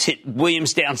jobless claims hit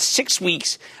Williams down 6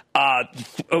 weeks, down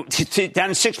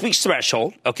to 6 weeks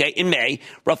threshold, okay, in May,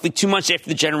 roughly 2 months after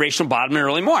the generational bottom in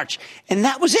early March. And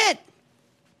that was it.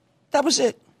 That was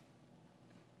it.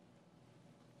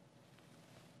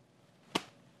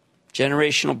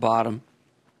 Generational bottom.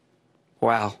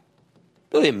 Wow.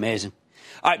 Really amazing.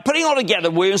 All right, putting it all together,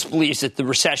 Williams believes that the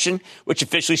recession, which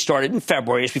officially started in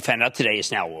February, as we found out today,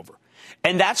 is now over.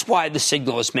 And that's why the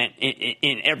signal is meant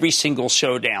in every single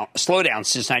slowdown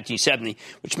since 1970,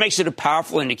 which makes it a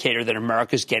powerful indicator that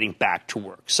America is getting back to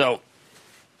work. So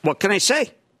what can I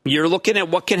say? You're looking at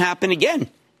what can happen again.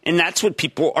 And that's what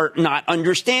people are not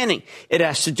understanding. It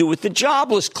has to do with the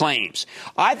jobless claims.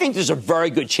 I think there's a very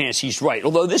good chance he's right,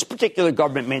 although this particular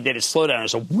government-mandated slowdown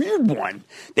is a weird one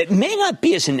that may not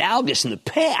be as analogous in the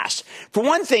past. For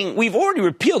one thing, we've already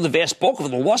repealed the vast bulk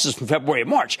of the losses from February and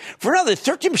March. For another,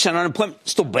 13% unemployment is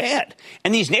still bad.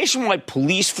 And these nationwide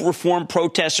police reform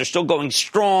protests are still going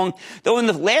strong, though in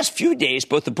the last few days,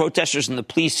 both the protesters and the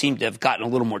police seem to have gotten a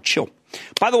little more chill.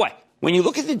 By the way, when you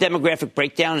look at the demographic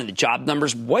breakdown and the job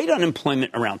numbers, white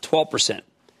unemployment around 12%,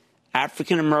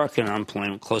 African-American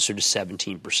unemployment closer to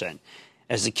 17%.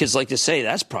 As the kids like to say,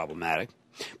 that's problematic.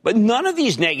 But none of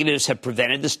these negatives have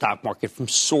prevented the stock market from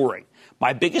soaring.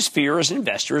 My biggest fear as an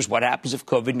investor is what happens if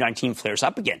COVID-19 flares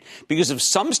up again. Because if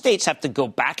some states have to go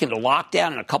back into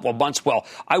lockdown in a couple of months, well,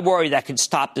 I worry that could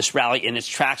stop this rally in its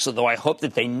tracks, although I hope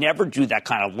that they never do that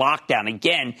kind of lockdown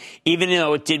again. Even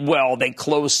though it did well, they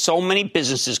closed so many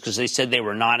businesses because they said they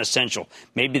were non-essential.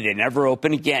 Maybe they never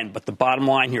open again. But the bottom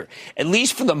line here, at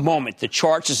least for the moment, the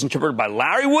charts as interpreted by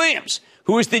Larry Williams,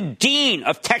 who is the dean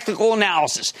of technical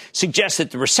analysis, suggests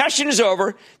that the recession is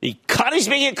over, the economy's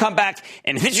making a comeback,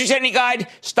 and if history's any guide,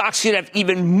 stocks could have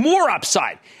even more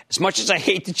upside. As much as I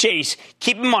hate to chase,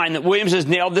 keep in mind that Williams has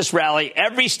nailed this rally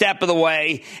every step of the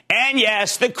way. And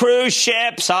yes, the cruise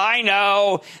ships, I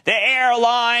know, the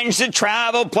airlines, the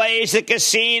travel plays, the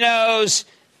casinos.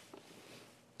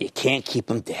 You can't keep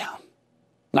them down.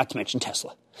 Not to mention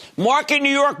Tesla. Mark in New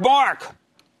York, Mark.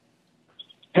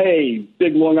 Hey,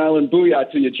 big Long Island booyah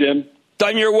to you, Jim.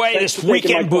 Done your way this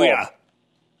weekend, booyah.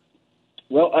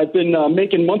 Well, I've been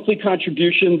making monthly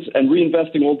contributions and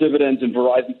reinvesting all dividends in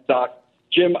Verizon stock.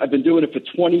 Jim, I've been doing it for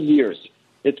 20 years.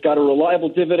 It's got a reliable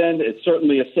dividend. It's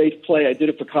certainly a safe play. I did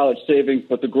it for college savings,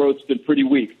 but the growth's been pretty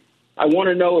weak. I want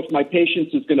to know if my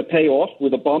patience is going to pay off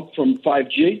with a bump from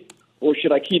 5G, or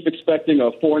should I keep expecting a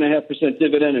 4.5%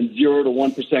 dividend and 0 to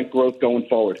 1% growth going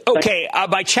forward? Okay,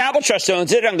 my Travel Trust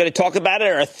owns it. I'm going to talk about it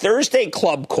at our Thursday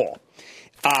club call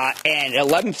and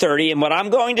 11:30. And what I'm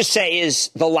going to say is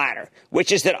the latter,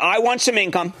 which is that I want some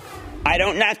income.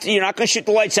 You're not going to shoot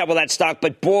the lights out with that stock,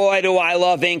 but boy, do I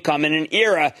love income in an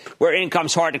era where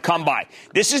income's hard to come by.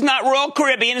 This is not Royal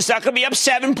Caribbean. It's not going to be up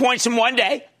 7 points in one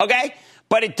day, okay?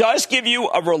 But it does give you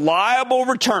a reliable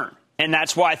return, and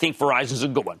that's why I think Verizon's a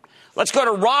good one. Let's go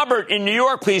to Robert in New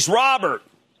York, please. Robert.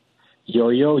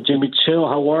 Yo, Jimmy Chill,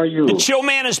 how are you? The Chill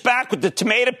Man is back with the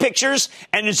tomato pictures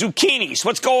and the zucchinis.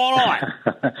 What's going on?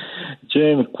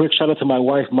 Jim, quick shout out to my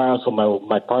wife, Miles,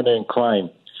 my partner in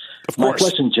crime. Of course. My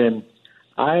question, Jim.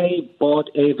 I bought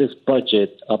Avis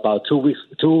Budget about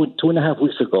 2.5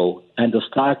 weeks ago, and the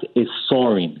stock is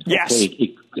soaring. Yes.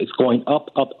 Okay? It's going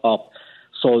up.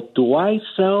 So do I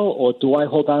sell or do I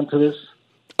hold on to this?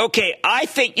 Okay, I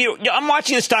think, I'm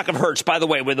watching the stock of Hertz, by the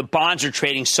way, where the bonds are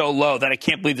trading so low that I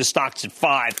can't believe the stock's at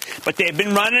 5. But they've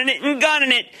been running it and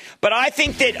gunning it. But I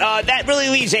think that that really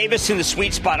leaves Avis in the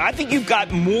sweet spot. I think you've got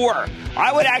more.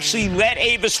 I would actually let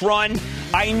Avis run.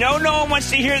 I know no one wants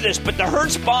to hear this, but the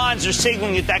Hertz bonds are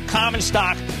signaling that common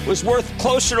stock was worth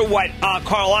closer to what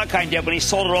Carl Icahn did when he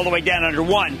sold it all the way down under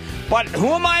 1. But who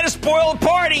am I to spoil the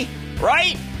party,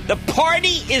 right? The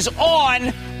party is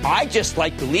on. I just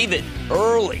like to leave it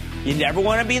early. You never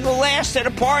want to be the last at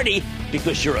a party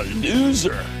because you're a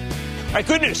loser. All right,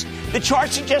 good news. The chart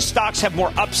suggests stocks have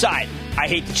more upside. I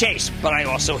hate to chase, but I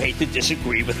also hate to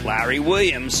disagree with Larry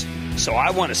Williams. So I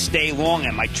want to stay long,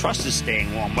 and my trust is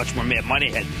staying long, much more Mad Money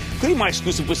ahead, including my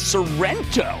exclusive with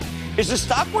Sorrento. Is the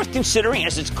stock worth considering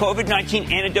as its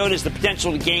COVID-19 antidote has the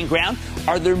potential to gain ground?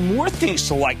 Are there more things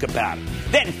to like about it?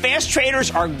 Then fast traders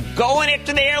are going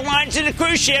after the airlines and the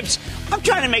cruise ships. I'm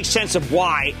trying to make sense of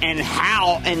why and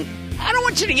how, and I don't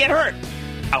want you to get hurt.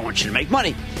 I want you to make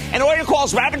money. And order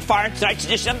calls rapid fire in tonight's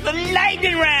edition of the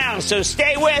Lightning Round. So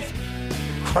stay with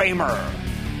Cramer.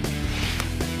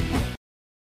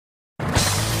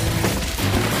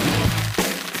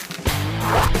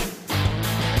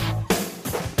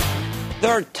 There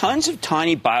are tons of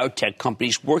tiny biotech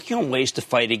companies working on ways to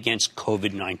fight against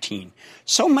COVID-19.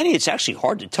 So many, it's actually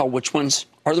hard to tell which ones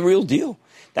are the real deal.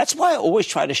 That's why I always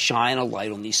try to shine a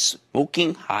light on these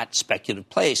smoking hot speculative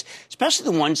plays,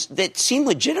 especially the ones that seem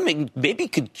legitimate and maybe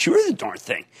could cure the darn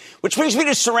thing. Which brings me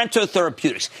to Sorrento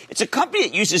Therapeutics. It's a company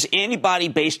that uses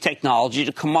antibody-based technology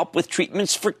to come up with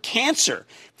treatments for cancer,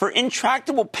 for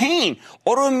intractable pain,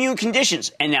 autoimmune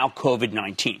conditions, and now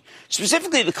COVID-19.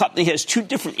 Specifically, the company has 2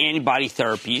 different antibody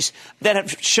therapies that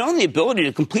have shown the ability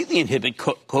to completely inhibit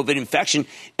COVID infection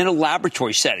in a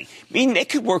laboratory setting, meaning they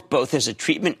could work both as a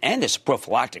treatment and as a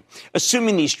prophylactic,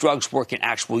 assuming these drugs work in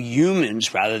actual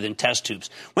humans rather than test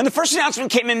tubes. When the first announcement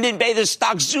came in mid-May, the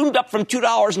stock zoomed up from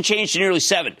 $2 and change to nearly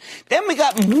 $7. Then we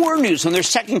got more news on their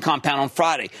second compound on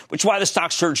Friday, which is why the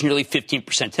stock surged nearly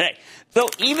 15% today. Though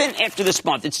even after this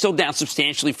month, it's still down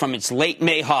substantially from its late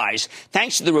May highs,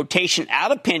 thanks to the rotation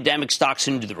out of pandemic stocks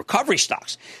into the recovery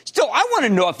stocks. Still, I want to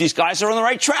know if these guys are on the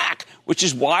right track, which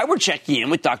is why we're checking in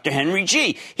with Dr. Henry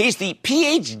G. He's the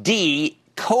PhD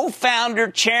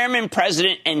co-founder, chairman,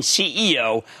 president, and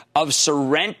CEO of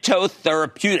Sorrento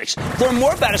Therapeutics. Learn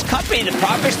more about his company and the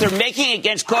progress they're making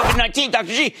against COVID-19. Dr.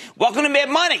 G, welcome to Mad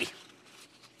Money.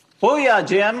 Booyah,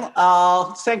 Jim.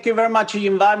 Thank you very much.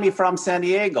 You invited me from San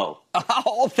Diego.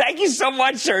 Oh, thank you so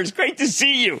much, sir. It's great to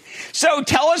see you. So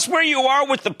tell us where you are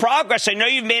with the progress. I know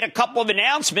you've made a couple of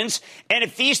announcements, and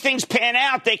if these things pan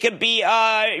out, they could be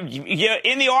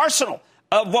in the arsenal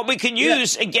of what we can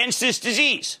use against this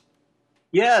disease.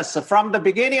 Yes, from the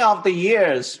beginning of the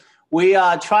years, we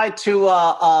tried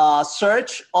to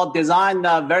search or design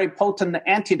a very potent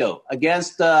antidote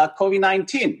against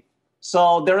COVID-19.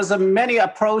 So there is a many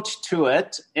approach to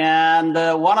it, and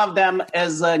one of them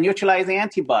is a neutralizing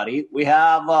antibody. We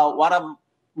have one of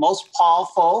most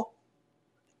powerful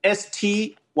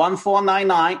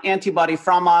ST1499 antibody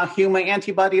from our human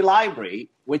antibody library,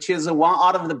 which is 1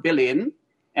 out of the billion.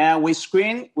 And we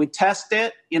test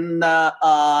it in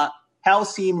the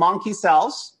healthy monkey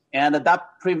cells, and that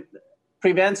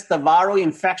prevents the viral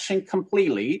infection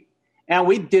completely. And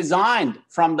we designed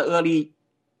from the early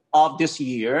of this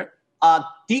year a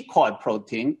decoy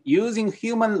protein using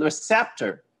human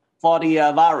receptor for the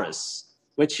virus,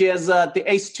 which is the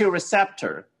ACE2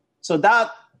 receptor. So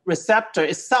that receptor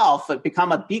itself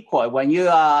become a decoy when you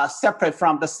separate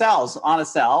from the cells on a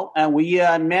cell. And we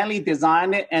manually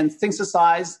design it and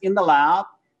synthesize in the lab.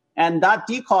 And that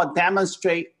decoy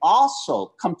demonstrate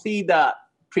also complete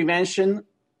prevention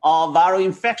of viral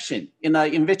infection in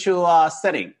an in vitro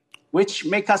setting, which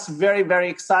make us very, very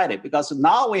excited because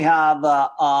now we have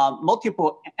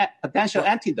multiple potential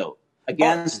antidote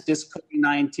against this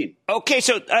COVID-19. Okay,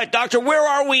 so doctor, where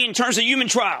are we in terms of human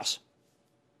trials?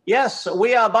 Yes,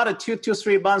 we are about 2 to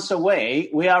 3 months away.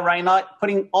 We are right now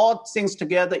putting all things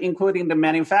together, including the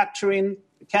manufacturing,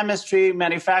 chemistry,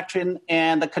 manufacturing,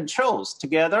 and the controls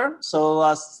together.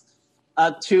 So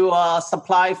to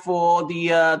supply for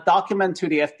the document to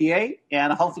the FDA,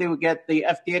 and hopefully we get the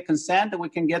FDA consent and we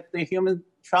can get the human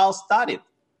trial started.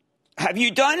 Have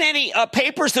you done any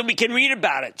papers that we can read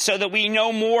about it so that we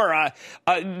know more?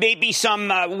 Maybe some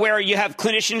where you have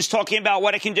clinicians talking about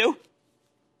what it can do?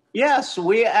 Yes,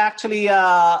 we actually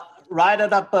write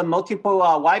up a multiple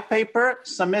white paper,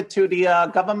 submit to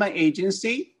the government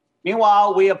agency.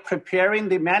 Meanwhile, we are preparing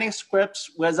the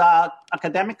manuscripts with our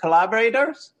academic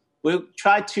collaborators. We'll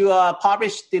try to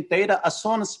publish the data as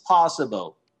soon as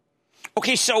possible.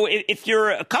 Okay, so if you're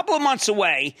a couple of months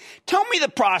away, tell me the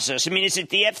process. I mean, is it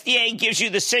the FDA gives you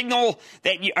the signal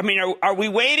that are we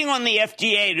waiting on the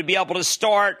FDA to be able to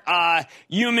start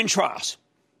human trials?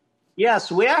 Yes,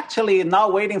 we're actually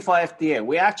not waiting for FDA.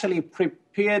 We actually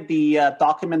prepared the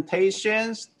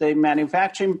documentations, the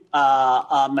manufacturing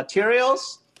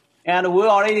materials, and we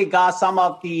already got some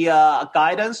of the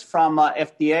guidance from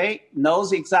FDA,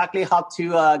 knows exactly how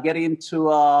to get into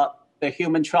the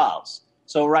human trials.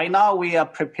 So right now we are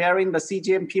preparing the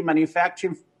cGMP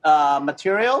manufacturing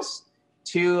materials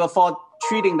for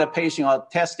treating the patient or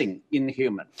testing in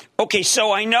human. Okay,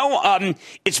 so I know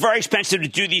it's very expensive to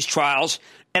do these trials.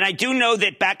 And I do know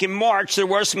that back in March, there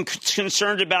were some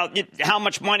concerns about how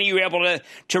much money you were able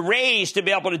to raise to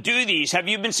be able to do these. Have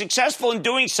you been successful in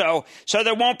doing so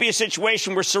there won't be a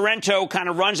situation where Sorrento kind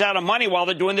of runs out of money while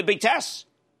they're doing the big tests?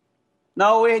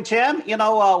 No, Jim,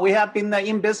 we have been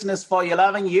in business for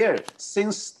 11 years.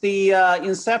 Since the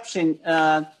inception,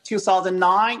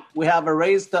 2009, we have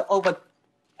raised over,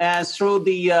 and through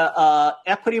the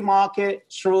equity market,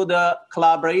 through the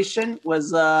collaboration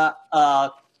with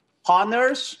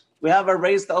partners, we have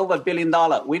raised over $1 billion.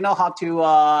 We know how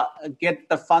to get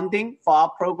the funding for our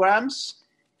programs,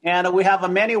 and we have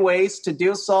many ways to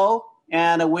do so,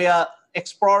 and we are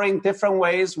exploring different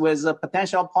ways with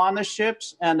potential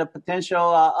partnerships and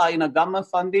potential government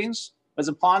fundings with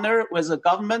a partner, with the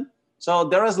government. So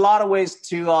there is a lot of ways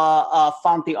to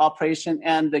fund the operation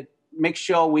and make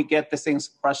sure we get the things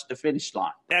across the finish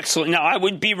line. Excellent. Now, I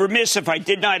would be remiss if I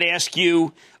did not ask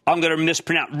you, I'm going to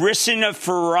mispronounce,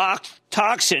 ricinovir.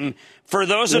 For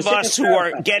those of us who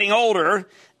are getting older,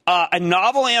 a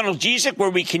novel analgesic where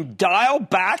we can dial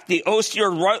back the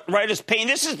osteoarthritis pain.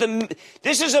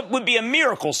 Would be a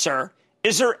miracle, sir.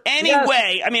 Is there any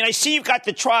way? I mean, I see you've got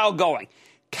the trial going.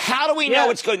 How do we know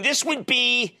it's going? This would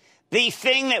be the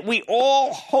thing that we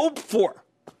all hope for.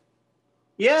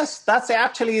 Yes, that's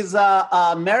actually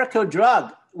a miracle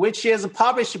drug, which is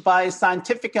published by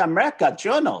Scientific American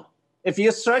Journal. If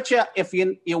you search it, if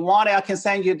you want it, I can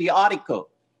send you the article.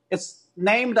 It's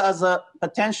named as a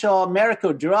potential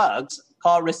miracle drugs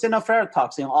called ricinovir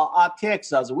or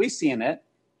RTX as we seen it.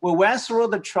 We went through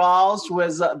the trials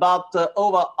with about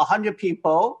over 100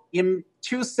 people in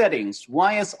two settings.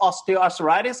 One is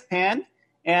osteoarthritis pain,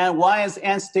 and one is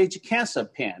end-stage cancer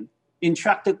pain,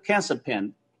 intractable cancer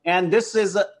pain. And this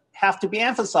is have to be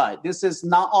emphasized. This is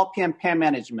not opium pain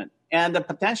management, and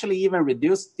potentially even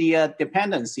reduce the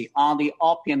dependency on the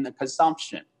opium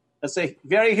consumption. That's a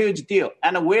very huge deal.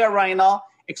 And we are right now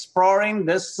exploring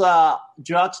this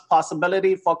drug's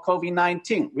possibility for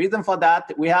COVID-19. Reason for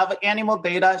that, we have animal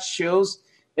data shows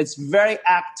it's very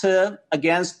active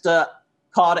against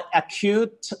called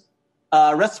acute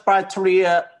respiratory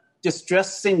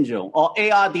distress syndrome, or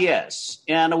ARDS.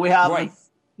 And we have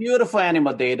beautiful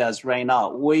animal data right now.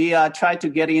 We try to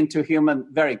get into human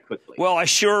very quickly. Well, I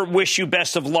sure wish you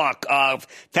best of luck.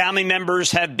 Family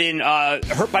members have been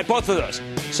hurt by both of those.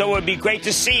 So it would be great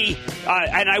to see.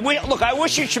 And I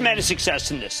wish you tremendous success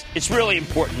in this. It's really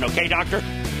important. Okay, Doctor?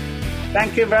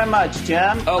 Thank you very much,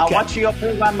 Jim. Okay. I'll watch your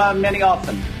program many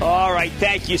often. All right.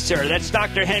 Thank you, sir. That's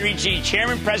Dr. Henry Ji,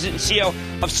 Chairman, President, and CEO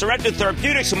of Sorrento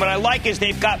Therapeutics. And what I like is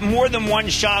they've got more than one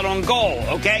shot on goal.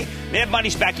 Okay? Mad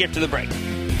Money's back after the break.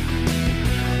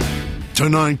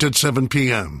 Tonight at 7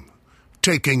 p.m.,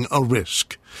 Taking a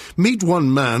Risk. Meet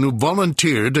one man who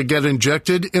volunteered to get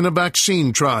injected in a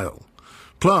vaccine trial.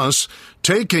 Plus,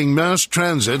 taking mass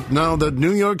transit now that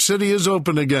New York City is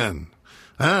open again.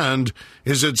 And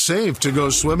is it safe to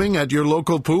go swimming at your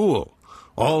local pool?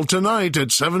 All tonight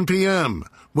at 7 p.m.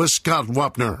 with Scott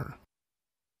Wapner.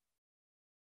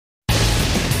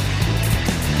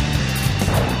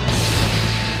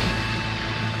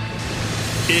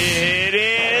 It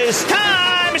is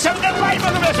time. So the light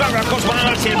round is over. Of course,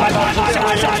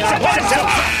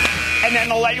 and then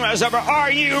the lightning round is over.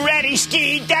 Are you ready,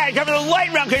 Ski Dad? Cover the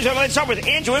light round. Let's start with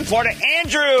Andrew in Florida.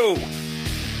 Andrew.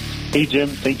 Hey, Jim.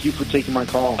 Thank you for taking my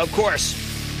call. Of course.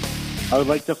 I would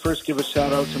like to first give a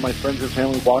shout out to my friends and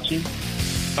family watching.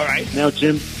 All right. Now,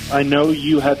 Jim, I know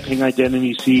you had Ping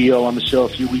Identity CEO on the show a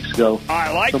few weeks ago.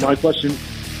 I like my question.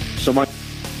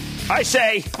 I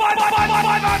say, bye. All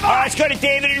right, let's go to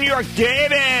David in New York.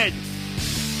 David.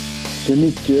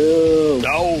 Jimmy Joe.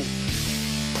 No.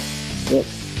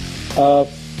 Yep.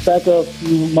 Back a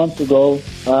few months ago,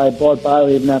 I bought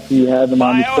Biohaven after you had them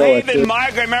on the show. Biohaven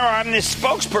Migraine. Remember, I'm the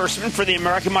spokesperson for the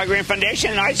American Migraine Foundation,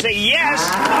 and I say yes.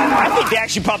 I think they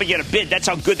actually probably get a bid. That's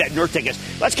how good that Nurtec is.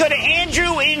 Let's go to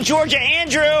Andrew in Georgia.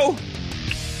 Andrew.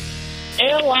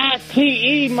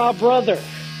 LITE, my brother.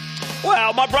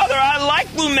 Well, my brother, I like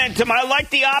Lumentum. I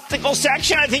like the optical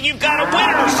section. I think you've got a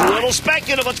winner. It's a little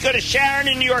speculative. Let's go to Sharon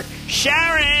in New York.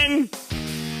 Sharon.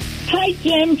 Hi,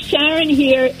 Jim. Sharon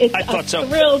here. It's a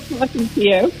thrill talking to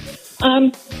you.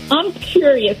 I'm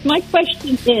curious. My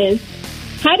question is,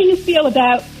 how do you feel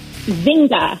about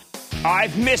Zynga?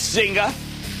 I've missed Zynga.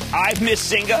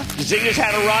 Zynga's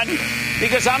had a run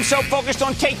because I'm so focused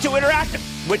on Take-Two Interactive,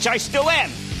 which I still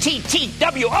am.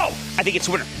 TTWO. I think it's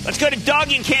a winner. Let's go to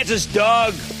Doug in Kansas.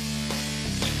 Doug.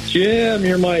 Jim,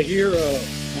 you're my hero.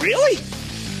 Really?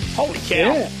 Holy cow.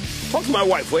 Yeah. Talk to my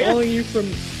wife, will you?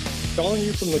 Calling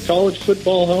you from the college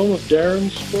football home of Darren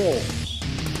Sproles.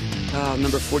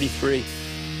 Number 43.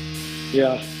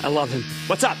 Yeah. I love him.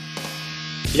 What's up?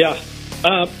 Yeah.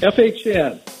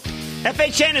 FHN.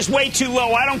 FHN is way too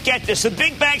low. I don't get this. The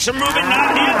big banks are moving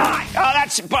not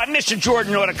in. But Mr.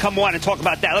 Jordan ought to come on and talk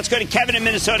about that. Let's go to Kevin in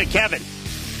Minnesota. Kevin.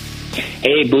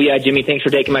 Hey, Booyah, Jimmy. Thanks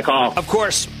for taking my call. Of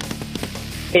course.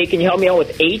 Hey, can you help me out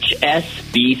with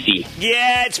HSBC?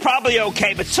 Yeah, it's probably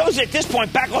okay, but so's at this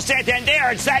point, Banco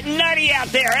Santander. It's that nutty out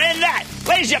there. And that,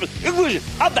 ladies and gentlemen, conclusion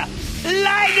of the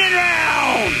Lightning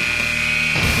Round.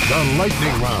 The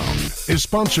Lightning Round is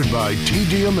sponsored by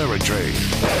TD Ameritrade.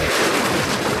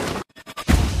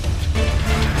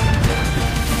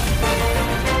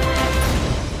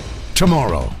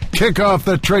 Tomorrow, kick off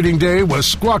the trading day with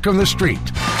Squawk on the Street.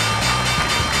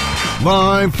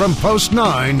 Live from Post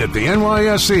 9 at the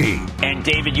NYSE. And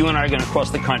David, you and I are going to cross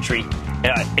the country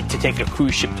to take a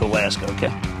cruise ship to Alaska,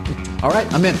 okay? All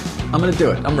right, I'm in. I'm going to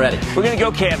do it. I'm ready. We're going to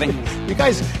go, Kevin. You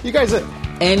guys are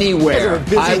anywhere.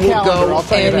 I will go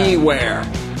anywhere.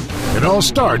 It all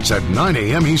starts at 9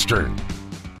 a.m. Eastern.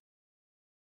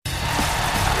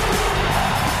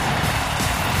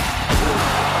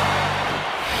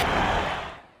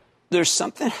 There's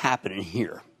something happening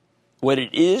here. What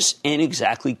it is ain't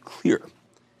exactly clear.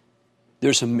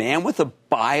 There's a man with a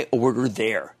buy order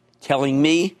there telling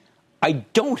me I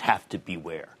don't have to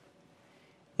beware.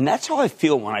 And that's how I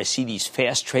feel when I see these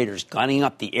fast traders gunning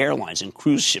up the airlines and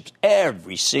cruise ships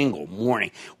every single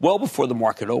morning, well before the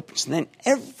market opens. And then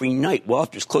every night, well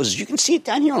after it closes, you can see it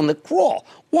down here on the crawl.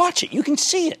 Watch it. You can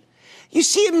see it. You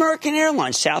see American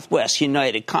Airlines, Southwest,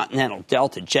 United, Continental,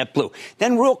 Delta, JetBlue,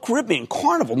 then Royal Caribbean,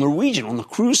 Carnival, Norwegian on the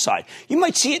cruise side. You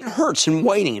might see it in Hertz and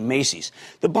Whiting and Macy's.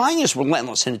 The buying is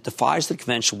relentless, and it defies the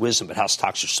conventional wisdom about how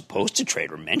stocks are supposed to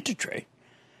trade or meant to trade.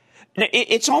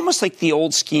 It's almost like the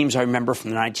old schemes I remember from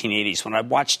the 1980s when I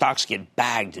watched stocks get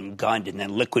bagged and gunned and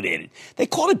then liquidated. They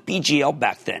called it BGL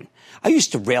back then. I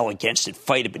used to rail against it,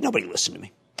 fight it, but nobody listened to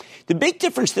me. The big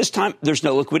difference this time, there's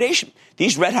no liquidation.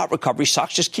 These red-hot recovery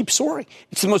stocks just keep soaring.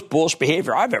 It's the most bullish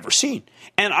behavior I've ever seen.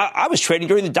 And I was trading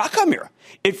during the dot-com era.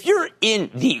 If you're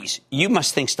in these, you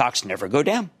must think stocks never go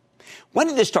down. When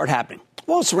did this start happening?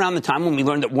 Well, it's around the time when we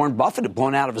learned that Warren Buffett had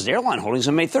blown out of his airline holdings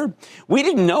on May 3rd. We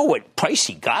didn't know what price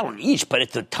he got on each, but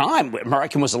at the time,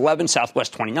 American was 11,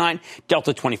 Southwest 29,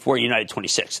 Delta 24, United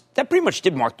 26. That pretty much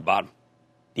did mark the bottom,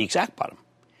 the exact bottom.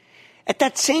 At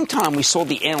that same time, we saw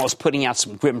the analysts putting out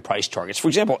some grim price targets. For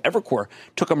example, Evercore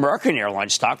took American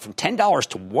Airlines stock from $10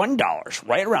 to $1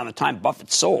 right around the time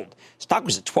Buffett sold. Stock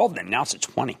was at 12 then, now it's at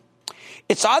 20.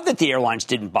 It's odd that the airlines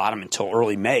didn't bottom until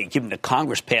early May, given that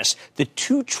Congress passed the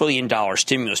 $2 trillion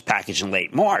stimulus package in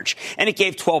late March, and it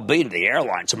gave $12 billion to the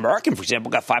airlines. American, for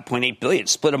example, got $5.8 billion,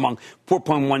 split among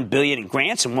 $4.1 billion in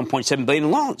grants and $1.7 billion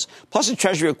in loans. Plus, the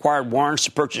Treasury acquired warrants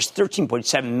to purchase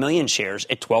 13.7 million shares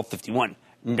at $12.51.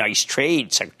 Nice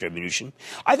trade, Secretary Mnuchin.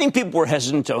 I think people were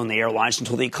hesitant to own the airlines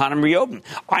until the economy reopened.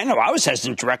 I know I was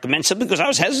hesitant to recommend something because I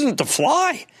was hesitant to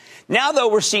fly. Now, though,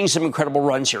 we're seeing some incredible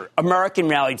runs here. American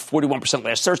rallied 41%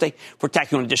 last Thursday. We're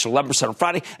tacking an additional 11% on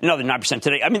Friday, another 9%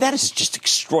 today. I mean, that is just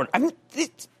extraordinary.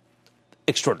 It's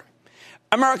extraordinary.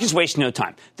 Americans waste no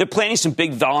time. They're planning some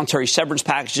big voluntary severance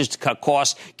packages to cut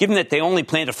costs, given that they only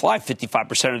plan to fly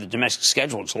 55% of the domestic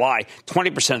schedule in July,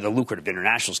 20% of the lucrative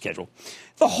international schedule.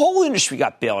 The whole industry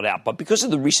got bailed out, but because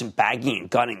of the recent bagging and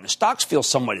gunning, the stocks feel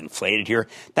somewhat inflated here.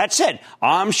 That said,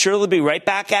 I'm sure they'll be right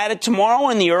back at it tomorrow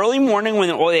in the early morning when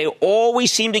they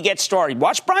always seem to get started.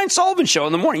 Watch Brian Sullivan's show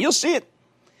in the morning. You'll see it.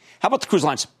 How about the cruise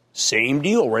lines? Same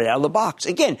deal right out of the box.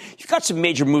 Again, you've got some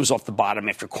major moves off the bottom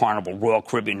after Carnival, Royal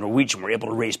Caribbean, Norwegian were able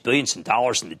to raise billions in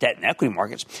dollars in the debt and equity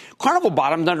markets. Carnival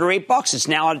bottomed under $8. It's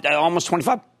now at almost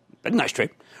 25. A nice trade.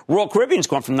 Royal Caribbean's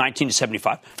gone from 19 to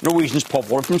 75. Norwegian's pulled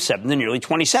forward from 7 to nearly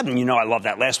 27. You know I love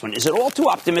that last one. Is it all too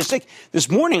optimistic?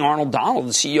 This morning, Arnold Donald,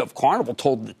 the CEO of Carnival,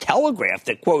 told The Telegraph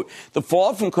that, quote, the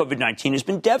fallout from COVID-19 has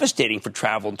been devastating for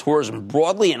travel and tourism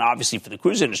broadly and obviously for the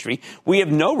cruise industry. We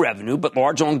have no revenue but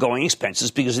large ongoing expenses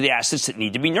because of the assets that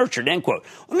need to be nurtured, end quote.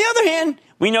 On the other hand,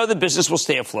 We know the business will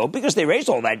stay afloat because they raised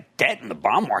all that debt in the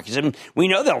bond markets. And we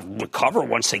know they'll recover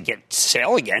once they get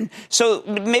sale again. So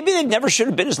maybe they never should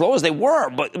have been as low as they were.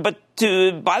 But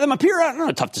to buy them up here, I don't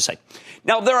know, tough to say.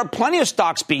 Now, there are plenty of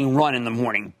stocks being run in the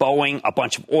morning. Boeing, a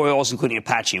bunch of oils, including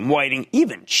Apache and Whiting,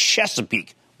 even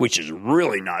Chesapeake, which is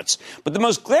really nuts. But the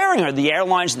most glaring are the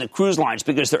airlines and the cruise lines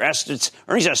because their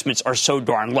earnings estimates are so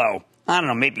darn low. I don't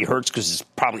know, maybe it hurts because it's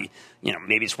probably,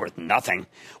 maybe it's worth nothing.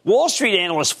 Wall Street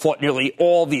analysts fought nearly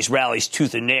all these rallies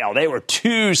tooth and nail. They were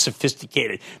too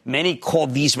sophisticated. Many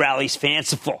called these rallies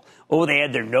fanciful. Oh, they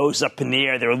had their nose up in the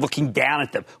air. They were looking down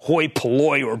at the hoi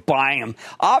polloi who were buying them.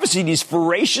 Obviously, these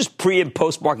voracious pre- and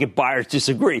post-market buyers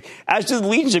disagree, as do the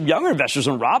legions of younger investors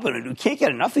on Robinhood who can't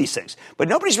get enough of these things. But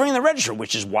nobody's ringing the register,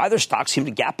 which is why their stocks seem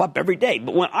to gap up every day.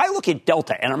 But when I look at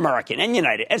Delta and American and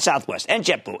United and Southwest and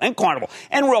JetBlue and Carnival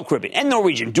and Royal Caribbean and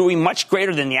Norwegian doing much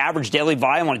greater than the average daily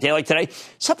volume on a day like today,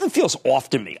 something feels off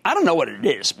to me. I don't know what it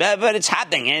is, but it's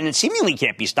happening, and it seemingly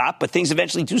can't be stopped, but things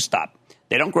eventually do stop.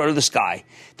 They don't grow to the sky.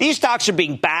 These stocks are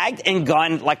being bagged and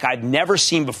gunned like I've never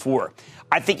seen before.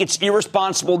 I think it's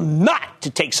irresponsible not to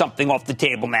take something off the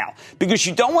table now because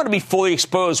you don't want to be fully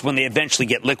exposed when they eventually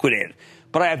get liquidated.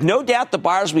 But I have no doubt the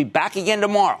buyers will be back again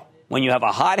tomorrow. When you have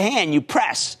a hot hand, you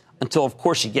press until, of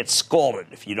course, you get scalded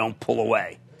if you don't pull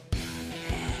away.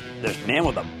 There's a man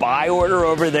with a buy order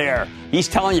over there. He's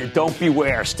telling you, don't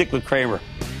beware. Stick with Cramer.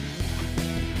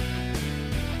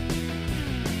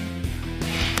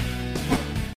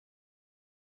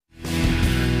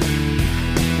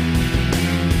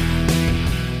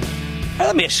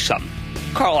 Let me ask you something.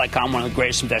 Carl Icahn, one of the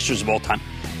greatest investors of all time,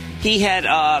 he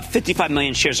had 55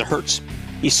 million shares of Hertz.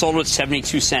 He sold it at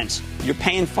 72 cents. You're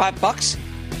paying $5?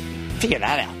 Figure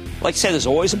that out. Like I said, there's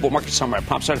always a bull market somewhere. I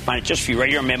promise I'll find it just for you right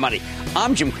here on Mad Money.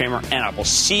 I'm Jim Cramer, and I will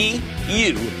see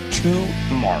you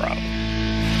tomorrow.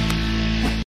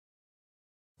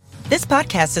 This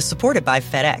podcast is supported by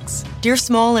FedEx. Dear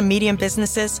small and medium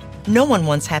businesses, no one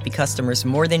wants happy customers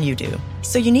more than you do.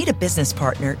 So you need a business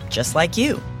partner just like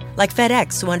you. Like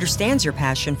FedEx, who understands your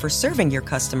passion for serving your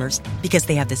customers because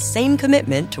they have the same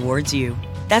commitment towards you.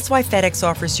 That's why FedEx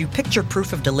offers you picture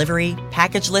proof of delivery,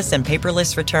 packageless and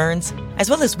paperless returns, as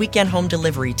well as weekend home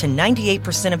delivery to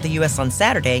 98% of the U.S. on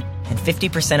Saturday and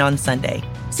 50% on Sunday.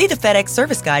 See the FedEx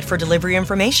service guide for delivery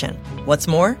information. What's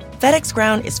more, FedEx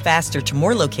Ground is faster to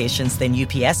more locations than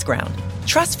UPS Ground.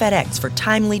 Trust FedEx for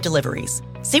timely deliveries.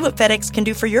 See what FedEx can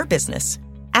do for your business.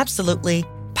 Absolutely,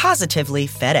 positively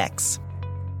FedEx.